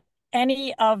 is that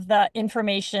any of the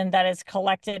information that is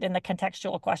collected in the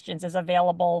contextual questions is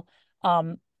available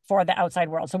for the outside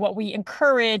world. So what we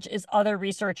encourage is other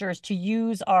researchers to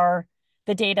use the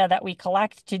data that we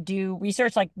collect to do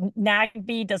research. Like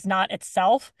NAEP does not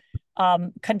itself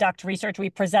conduct research. We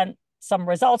present some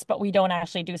results, but we don't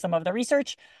actually do some of the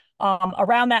research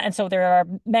around that. And so there are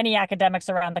many academics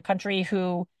around the country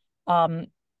who can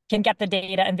get the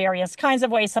data in various kinds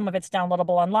of ways. Some of it's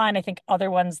downloadable online. I think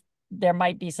other ones, there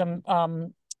might be some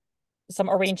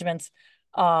arrangements.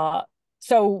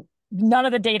 So none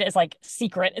of the data is like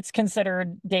secret. It's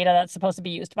considered data that's supposed to be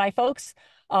used by folks.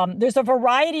 There's a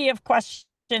variety of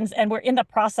questions, and we're in the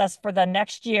process for the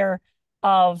next year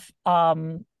of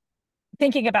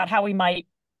thinking about how we might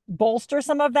bolster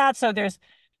some of that. So there's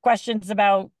questions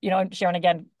about, Sharyn,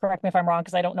 again, correct me if I'm wrong,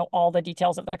 because I don't know all the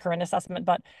details of the current assessment,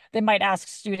 but they might ask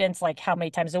students like how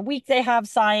many times a week they have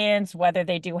science, whether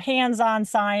they do hands-on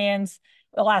science.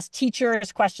 They'll ask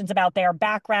teachers questions about their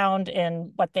background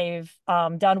and what they've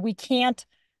done. We can't,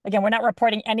 again, we're not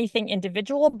reporting anything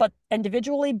individually,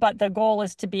 but the goal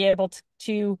is to be able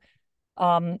to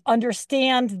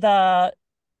understand the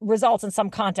results in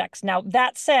some context. Now,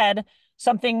 that said,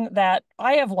 something that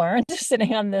I have learned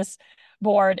sitting on this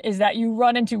board is that you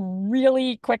run into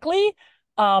really quickly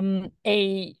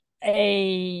a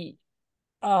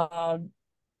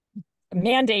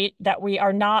mandate that we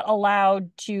are not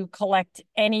allowed to collect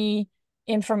any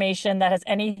information that has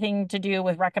anything to do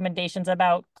with recommendations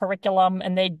about curriculum,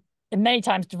 and many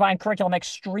times define curriculum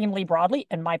extremely broadly,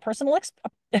 in my personal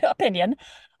opinion.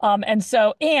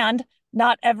 And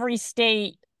not every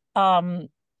state,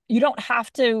 you don't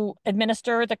have to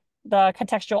administer the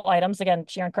contextual items. Again,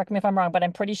 Sharyn, correct me if I'm wrong, but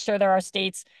I'm pretty sure there are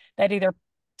states that either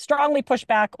strongly push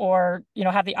back or,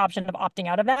 have the option of opting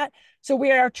out of that. So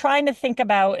we are trying to think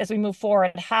about, as we move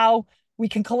forward, how we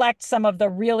can collect some of the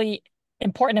really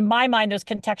important, in my mind, those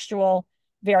contextual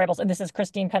variables. And this is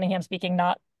Christine Cunningham speaking,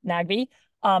 not NAGB.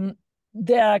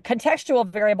 The contextual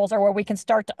variables are where we can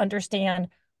start to understand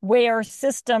where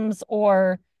systems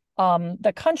or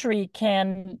the country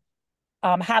can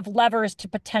have levers to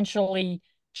potentially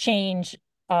change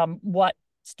what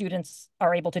students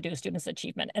are able to do, students'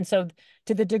 achievement. And so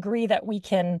to the degree that we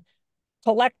can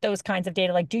collect those kinds of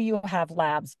data, like, do you have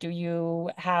labs? Do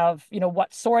you have,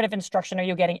 what sort of instruction are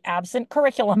you getting absent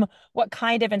curriculum? What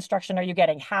kind of instruction are you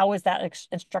getting? How is that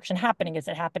instruction happening? Is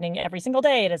it happening every single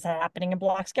day? Is it happening in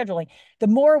block scheduling? The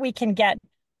more we can get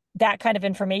that kind of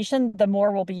information, the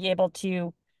more we'll be able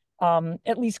to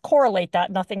at least correlate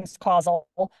that. Nothing's causal,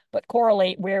 but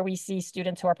correlate where we see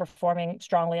students who are performing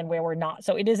strongly and where we're not.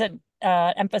 So it is an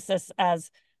emphasis, as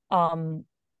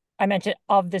I mentioned,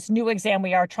 of this new exam.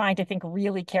 We are trying to think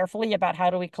really carefully about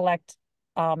how do we collect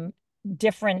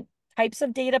different types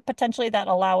of data potentially that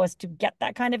allow us to get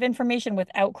that kind of information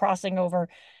without crossing over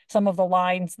some of the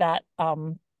lines that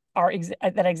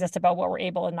that exist about what we're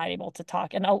able and not able to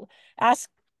talk. And I'll ask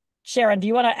Sharyn, do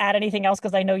you want to add anything else?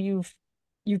 Because I know you've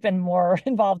been more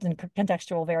involved in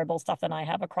contextual variable stuff than I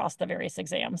have across the various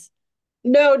exams.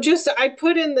 No, just I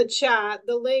put in the chat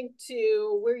the link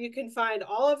to where you can find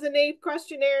all of the NAEP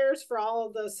questionnaires for all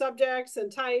of the subjects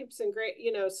and types and great,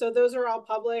 so those are all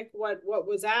public, what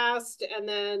was asked. And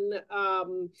then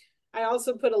I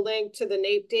also put a link to the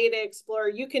NAEP Data Explorer.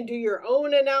 You can do your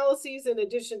own analyses in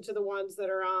addition to the ones that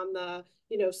are on the,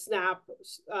 SNAP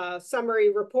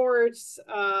summary reports.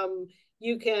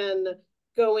 You can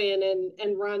go in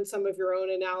and run some of your own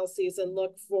analyses and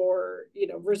look for,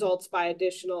 results by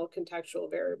additional contextual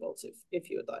variables if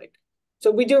you would like. So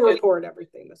we do report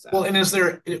everything this out. Well, and is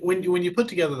there, when you put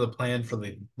together the plan for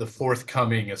the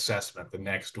forthcoming assessment, the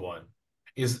next one,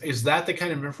 is that the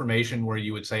kind of information where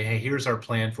you would say, hey, here's our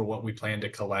plan for what we plan to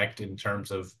collect in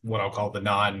terms of what I'll call the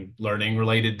non-learning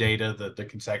related data, the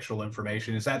contextual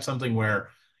information? Is that something where,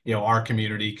 our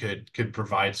community could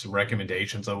provide some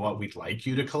recommendations on what we'd like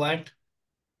you to collect?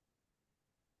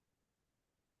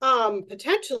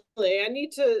 Potentially. I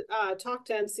need to talk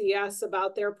to NCS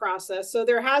about their process. So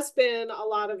there has been a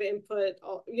lot of input,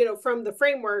 from the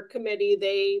framework committee.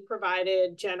 They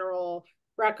provided general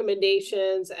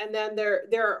recommendations, and then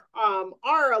there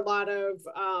are a lot of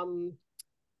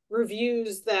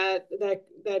reviews that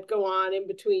go on in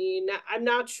between. I'm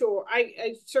not sure.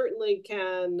 I certainly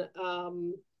can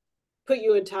put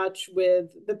you in touch with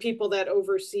the people that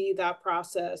oversee that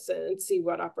process and see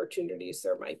what opportunities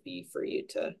there might be for you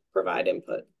to provide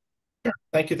input.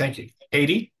 Thank you.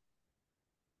 Katie?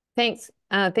 Thanks.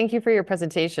 Thank you for your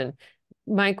presentation.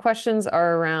 My questions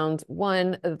are around,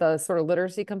 one, the sort of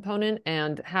literacy component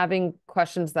and having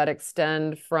questions that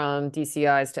extend from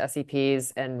DCIs to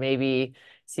SEPs and maybe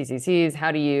CCCs.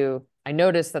 How do you, I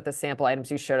noticed that the sample items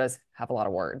you showed us have a lot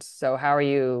of words. So how are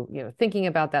you, thinking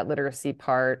about that literacy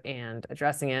part and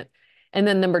addressing it? And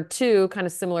then number two, kind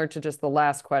of similar to just the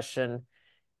last question,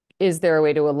 is there a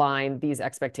way to align these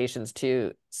expectations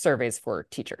to surveys for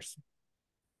teachers?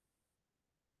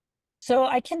 So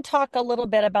I can talk a little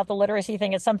bit about the literacy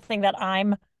thing. It's something that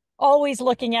I'm always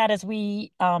looking at as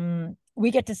we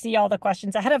get to see all the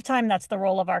questions ahead of time. That's the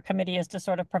role of our committee, is to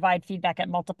sort of provide feedback at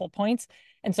multiple points.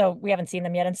 And so we haven't seen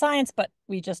them yet in science, but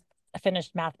we just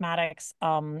finished mathematics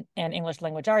and English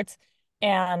language arts,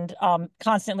 and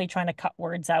constantly trying to cut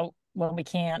words out when we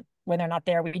can't, when they're not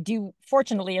there. We do,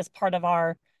 fortunately, as part of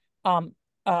our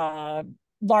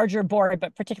larger board,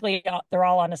 but particularly they're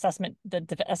all on assessment, the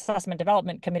assessment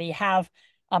development committee, have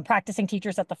practicing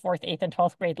teachers at the 4th, 8th, and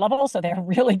 12th grade level. So they're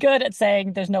really good at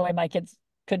saying there's no way my kids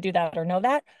could do that or know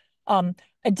that.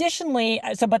 Additionally,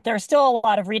 but there's still a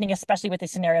lot of reading, especially with the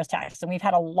scenarios text. And we've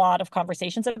had a lot of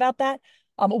conversations about that.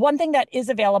 One thing that is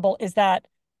available is that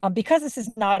because this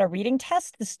is not a reading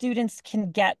test, the students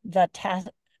can get the test.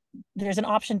 There's an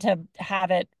option to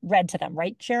have it read to them,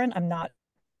 right, Sharyn? I'm not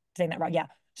saying that wrong. Yeah.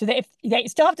 So they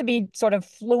still have to be sort of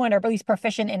fluent or at least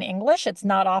proficient in English. It's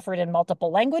not offered in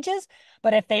multiple languages,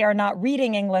 but if they are not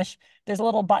reading English, there's a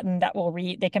little button that will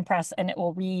read, they can press and it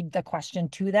will read the question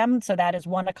to them. So that is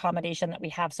one accommodation that we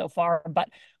have so far. But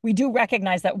we do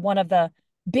recognize that one of the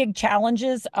big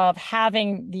challenges of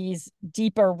having these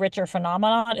deeper, richer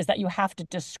phenomenon is that you have to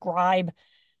describe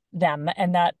them,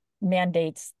 and that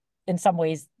mandates in some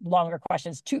ways longer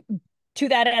questions. To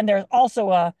that end, there's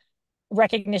also a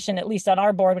recognition, at least on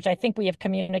our board, which I think we have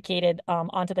communicated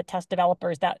onto the test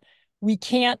developers, that we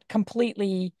can't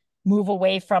completely move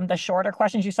away from the shorter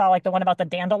questions. You saw like the one about the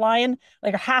dandelion,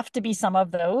 like there have to be some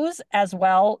of those as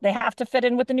well. They have to fit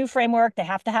in with the new framework. They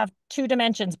have to have 2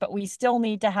 dimensions, but we still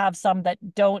need to have some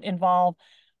that don't involve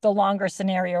the longer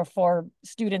scenario for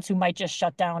students who might just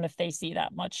shut down if they see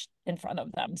that much in front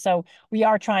of them. So we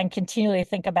are trying continually to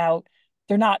think about,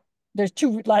 there's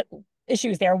 2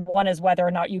 issues there. One is whether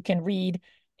or not you can read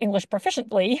English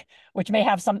proficiently, which may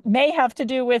have to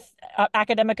do with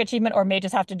academic achievement, or may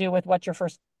just have to do with what your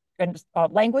first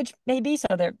language may be. So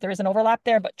there is an overlap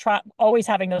there, but always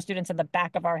having those students in the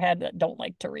back of our head that don't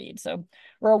like to read. So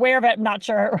we're aware of it. I'm not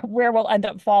sure where we'll end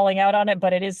up falling out on it,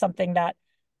 but it is something that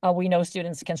we know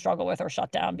students can struggle with or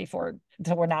shut down before,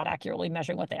 so we're not accurately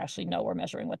measuring what they actually know. We're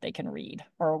measuring what they can read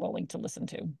or are willing to listen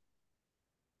to.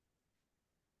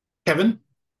 Kevin?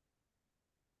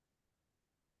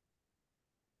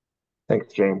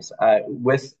 Thanks, James.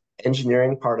 With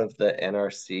engineering part of the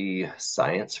NRC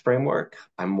science framework,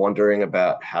 I'm wondering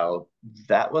about how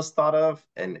that was thought of.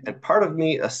 And part of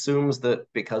me assumes that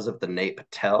because of the NAEP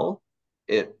TEL,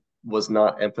 it was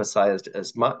not emphasized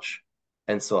as much.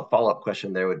 And so a follow-up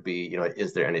question there would be,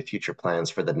 is there any future plans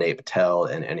for the NAEP TEL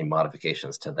and any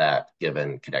modifications to that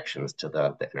given connections to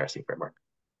the NRC framework?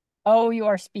 Oh, you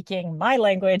are speaking my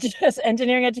language.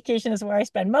 Engineering education is where I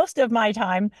spend most of my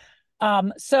time.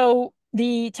 So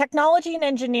the technology and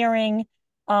engineering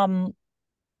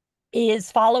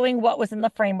is following what was in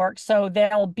the framework. So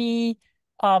there'll be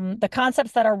the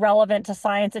concepts that are relevant to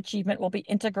science achievement will be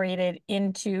integrated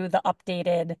into the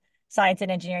updated science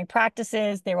and engineering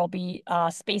practices. There will be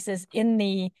spaces in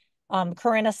the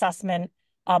current assessment.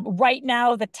 Right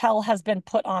now, the TEL has been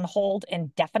put on hold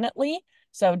indefinitely.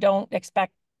 So don't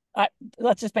expect,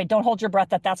 let's just say, don't hold your breath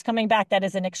that that's coming back. That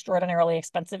is an extraordinarily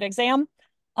expensive exam.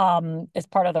 Is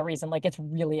part of the reason, like it's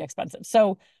really expensive.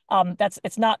 So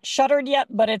it's not shuttered yet,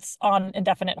 but it's on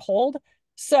indefinite hold.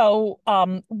 So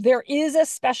there is a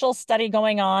special study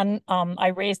going on. I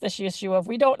raised this issue of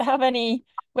we don't have any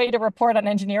way to report on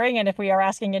engineering. And if we are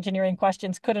asking engineering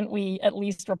questions, couldn't we at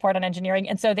least report on engineering?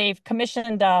 And so they've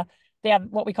commissioned, they have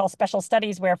what we call special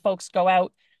studies where folks go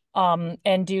out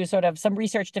and do sort of some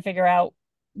research to figure out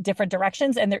different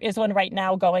directions. And there is one right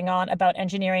now going on about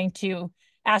engineering to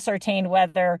ascertain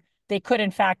whether they could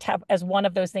in fact have as one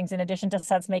of those things, in addition to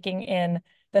sense making in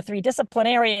the 3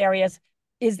 disciplinary areas,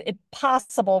 is it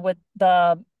possible with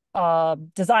the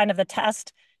design of the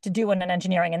test to do in an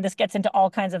engineering? And this gets into all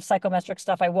kinds of psychometric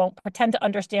stuff I won't pretend to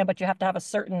understand, but you have to have a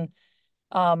certain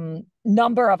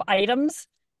number of items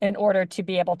in order to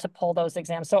be able to pull those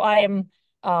exams. So I am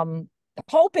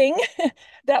hoping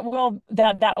that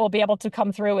will be able to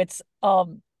come through. It's a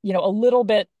little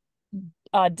bit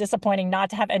disappointing not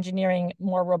to have engineering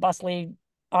more robustly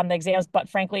on the exams, but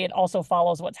frankly, it also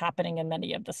follows what's happening in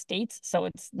many of the states. So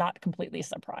it's not completely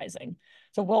surprising.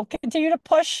 So we'll continue to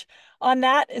push on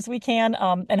that as we can.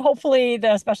 And hopefully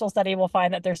the special study will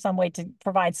find that there's some way to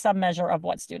provide some measure of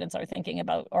what students are thinking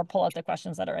about or pull out the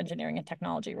questions that are engineering and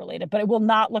technology related, but it will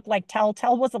not look like TEL.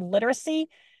 TEL was a literacy,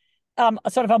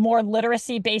 sort of a more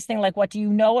literacy-based thing, like what do you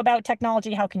know about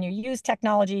technology? How can you use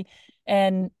technology?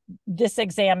 And this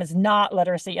exam is not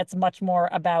literacy. It's much more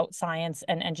about science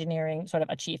and engineering sort of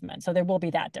achievement. So there will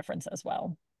be that difference as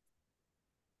well.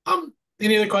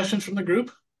 Any other questions from the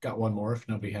group? Got one more if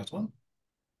nobody has one.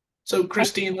 So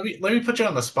Christine, let me put you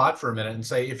on the spot for a minute and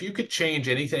say, if you could change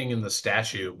anything in the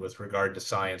statute with regard to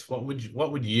science, what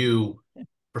would you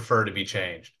prefer to be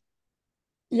changed?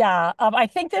 Yeah, I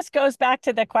think this goes back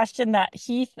to the question that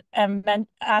Heath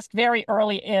asked very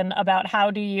early in about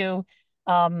how do you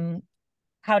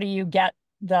get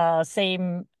the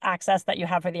same access that you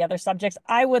have for the other subjects.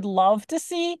 I would love to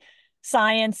see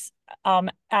science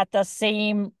at the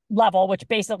same level, which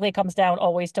basically comes down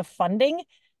always to funding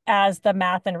as the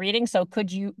math and reading. So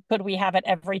could we have it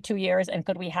every 2 years, and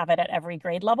could we have it at every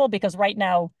grade level? Because right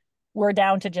now we're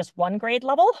down to just one grade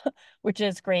level, which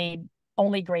is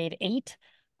only grade 8.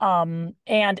 And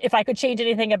if I could change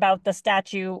anything about the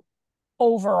statute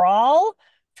overall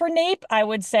for NAEP, I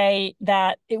would say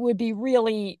that it would be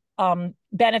really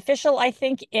beneficial, I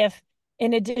think, if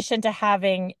in addition to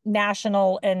having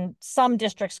national and some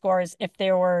district scores, if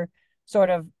there were sort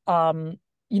of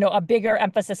a bigger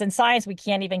emphasis in science. We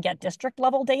can't even get district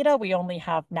level data. We only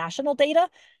have national data.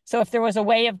 So if there was a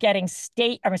way of getting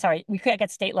we can't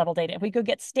get state level data. If we could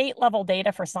get state level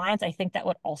data for science, I think that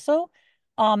would also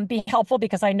be helpful,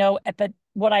 because I know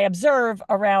what I observe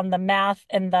around the math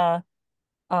and the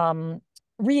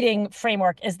reading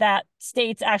framework is that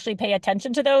states actually pay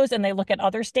attention to those, and they look at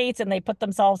other states and they put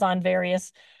themselves on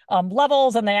various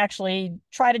levels, and they actually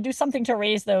try to do something to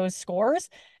raise those scores.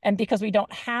 And because we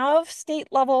don't have state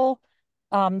level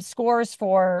scores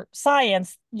for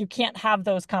science, you can't have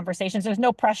those conversations. There's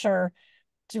no pressure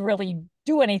to really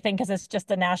do anything, because it's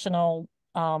just a national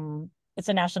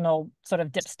sort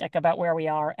of dipstick about where we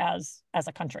are as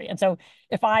a country. And so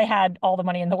if I had all the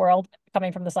money in the world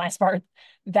coming from the science part,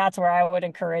 that's where I would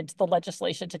encourage the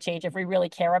legislation to change. If we really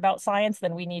care about science,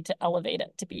 then we need to elevate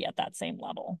it to be at that same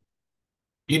level.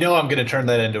 I'm going to turn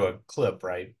that into a clip,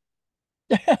 right?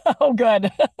 Oh, good.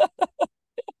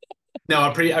 No, I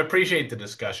appreciate the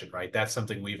discussion, right? That's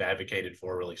something we've advocated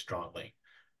for really strongly.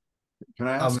 Can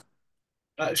I ask?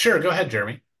 Sure, go ahead,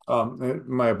 Jeremy.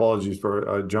 My apologies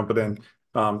for jumping in.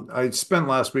 I spent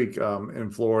last week in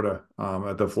Florida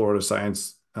at the Florida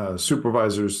Science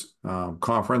Supervisors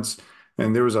Conference,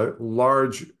 and there was a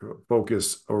large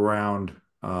focus around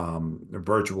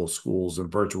virtual schools and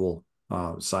virtual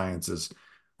sciences,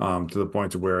 to the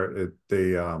point to where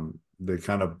they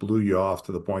kind of blew you off,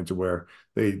 to the point to where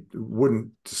they wouldn't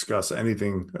discuss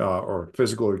anything or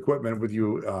physical equipment with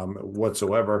you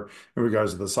whatsoever in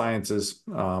regards to the sciences,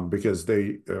 because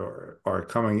they are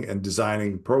coming and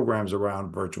designing programs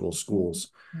around virtual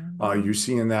schools. You're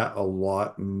seeing that a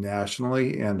lot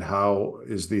nationally, and how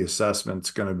is the assessments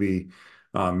going to be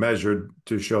measured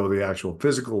to show the actual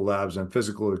physical labs and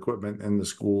physical equipment in the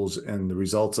schools, and the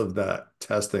results of that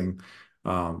testing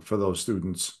for those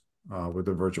students with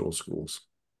the virtual schools?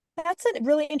 That's a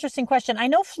really interesting question. I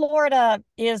know Florida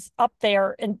is up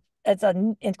there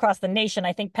across the nation.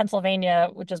 I think Pennsylvania,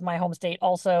 which is my home state,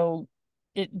 also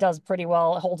it does pretty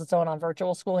well. It holds its own on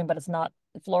virtual schooling, but it's not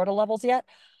Florida levels yet.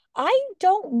 I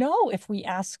don't know if we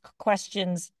ask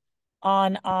questions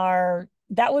on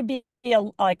that would be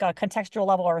like a contextual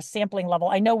level or a sampling level.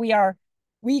 I know we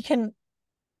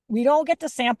don't get to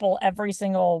sample every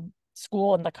single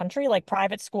school in the country. Like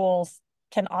private schools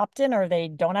can opt in, or they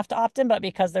don't have to opt in, but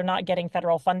because they're not getting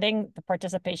federal funding, the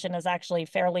participation is actually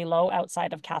fairly low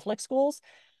outside of Catholic schools.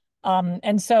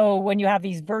 And so when you have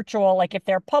these virtual, like if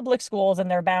they're public schools and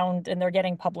they're bound and they're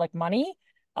getting public money,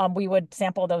 we would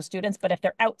sample those students. But if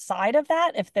they're outside of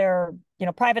that, if they're,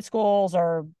 private schools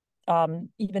or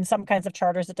even some kinds of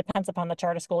charters, it depends upon the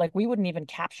charter school, like we wouldn't even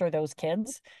capture those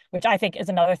kids, which I think is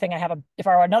another thing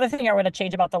another thing I want to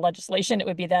change about the legislation, it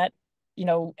would be that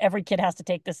every kid has to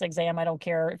take this exam. I don't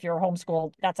care if you're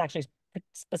homeschooled, that's actually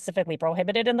specifically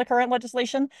prohibited in the current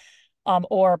legislation.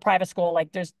 Or private school, like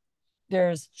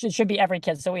should be every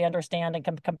kid, so we understand and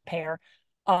can compare.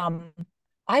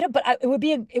 It would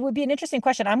be an interesting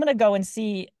question. I'm going to go and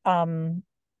see,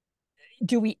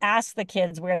 do we ask the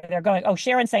kids where they're going? Oh,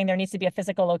 Sharon's saying there needs to be a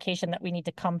physical location that we need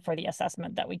to come for the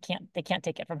assessment, that they can't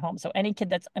take it from home. So any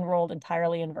kid that's enrolled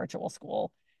entirely in virtual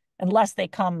school, unless they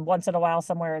come once in a while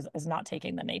somewhere, is not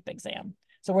taking the NAEP exam.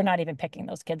 So we're not even picking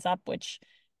those kids up, which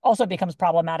also becomes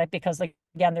problematic because,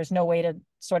 again, there's no way to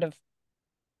sort of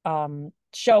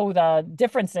show the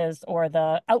differences or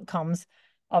the outcomes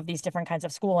of these different kinds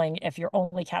of schooling if you're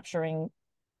only capturing,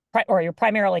 or you're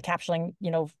primarily capturing,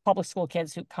 public school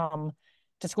kids who come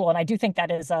to school. And I do think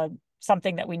that is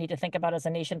something that we need to think about as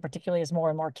a nation, particularly as more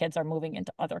and more kids are moving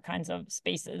into other kinds of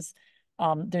spaces.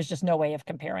 There's just no way of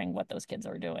comparing what those kids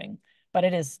are doing. But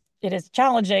it is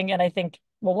challenging, and I think,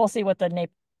 we'll see what the NAEP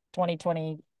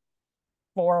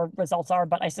 2024 results are,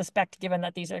 but I suspect, given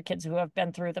that these are kids who have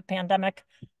been through the pandemic,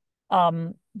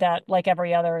 that like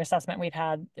every other assessment we've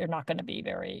had, they're not going to be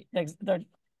their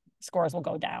scores will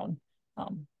go down.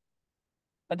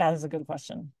 But that is a good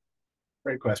question.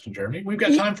 Great question, Jeremy. We've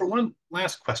got time for one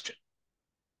last question.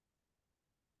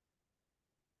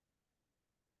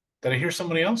 Did I hear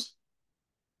somebody else?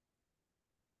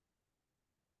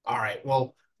 All right.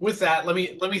 Well, with that, let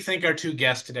me thank our two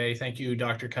guests today. Thank you,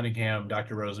 Dr. Cunningham,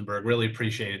 Dr. Rosenberg. Really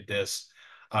appreciated this.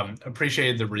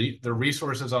 Appreciated the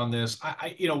resources on this.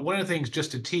 One of the things,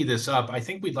 just to tee this up, I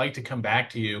think we'd like to come back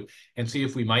to you and see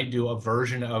if we might do a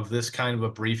version of this kind of a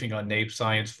briefing on NAEP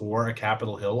science for a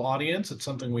Capitol Hill audience. It's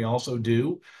something we also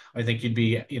do. I think you'd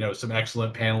be, some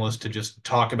excellent panelists to just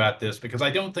talk about this, because I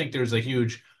don't think there's a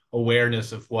huge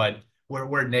awareness of where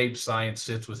NAEP science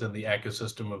sits within the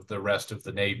ecosystem of the rest of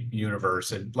the NAEP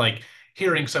universe. And like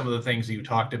hearing some of the things that you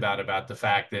talked about the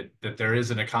fact that there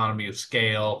is an economy of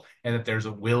scale and that there's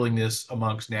a willingness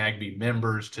amongst NAGB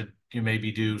members to maybe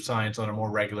do science on a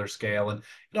more regular scale. And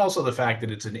also the fact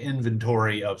that it's an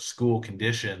inventory of school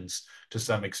conditions to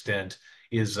some extent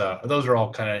is those are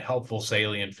all kind of helpful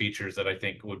salient features that I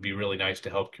think would be really nice to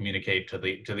help communicate to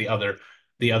the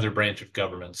other branch of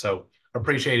government. So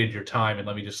appreciated your time, and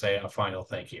let me just say a final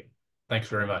thank you. Thanks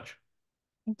very much.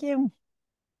 Thank you.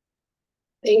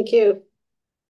 Thank you.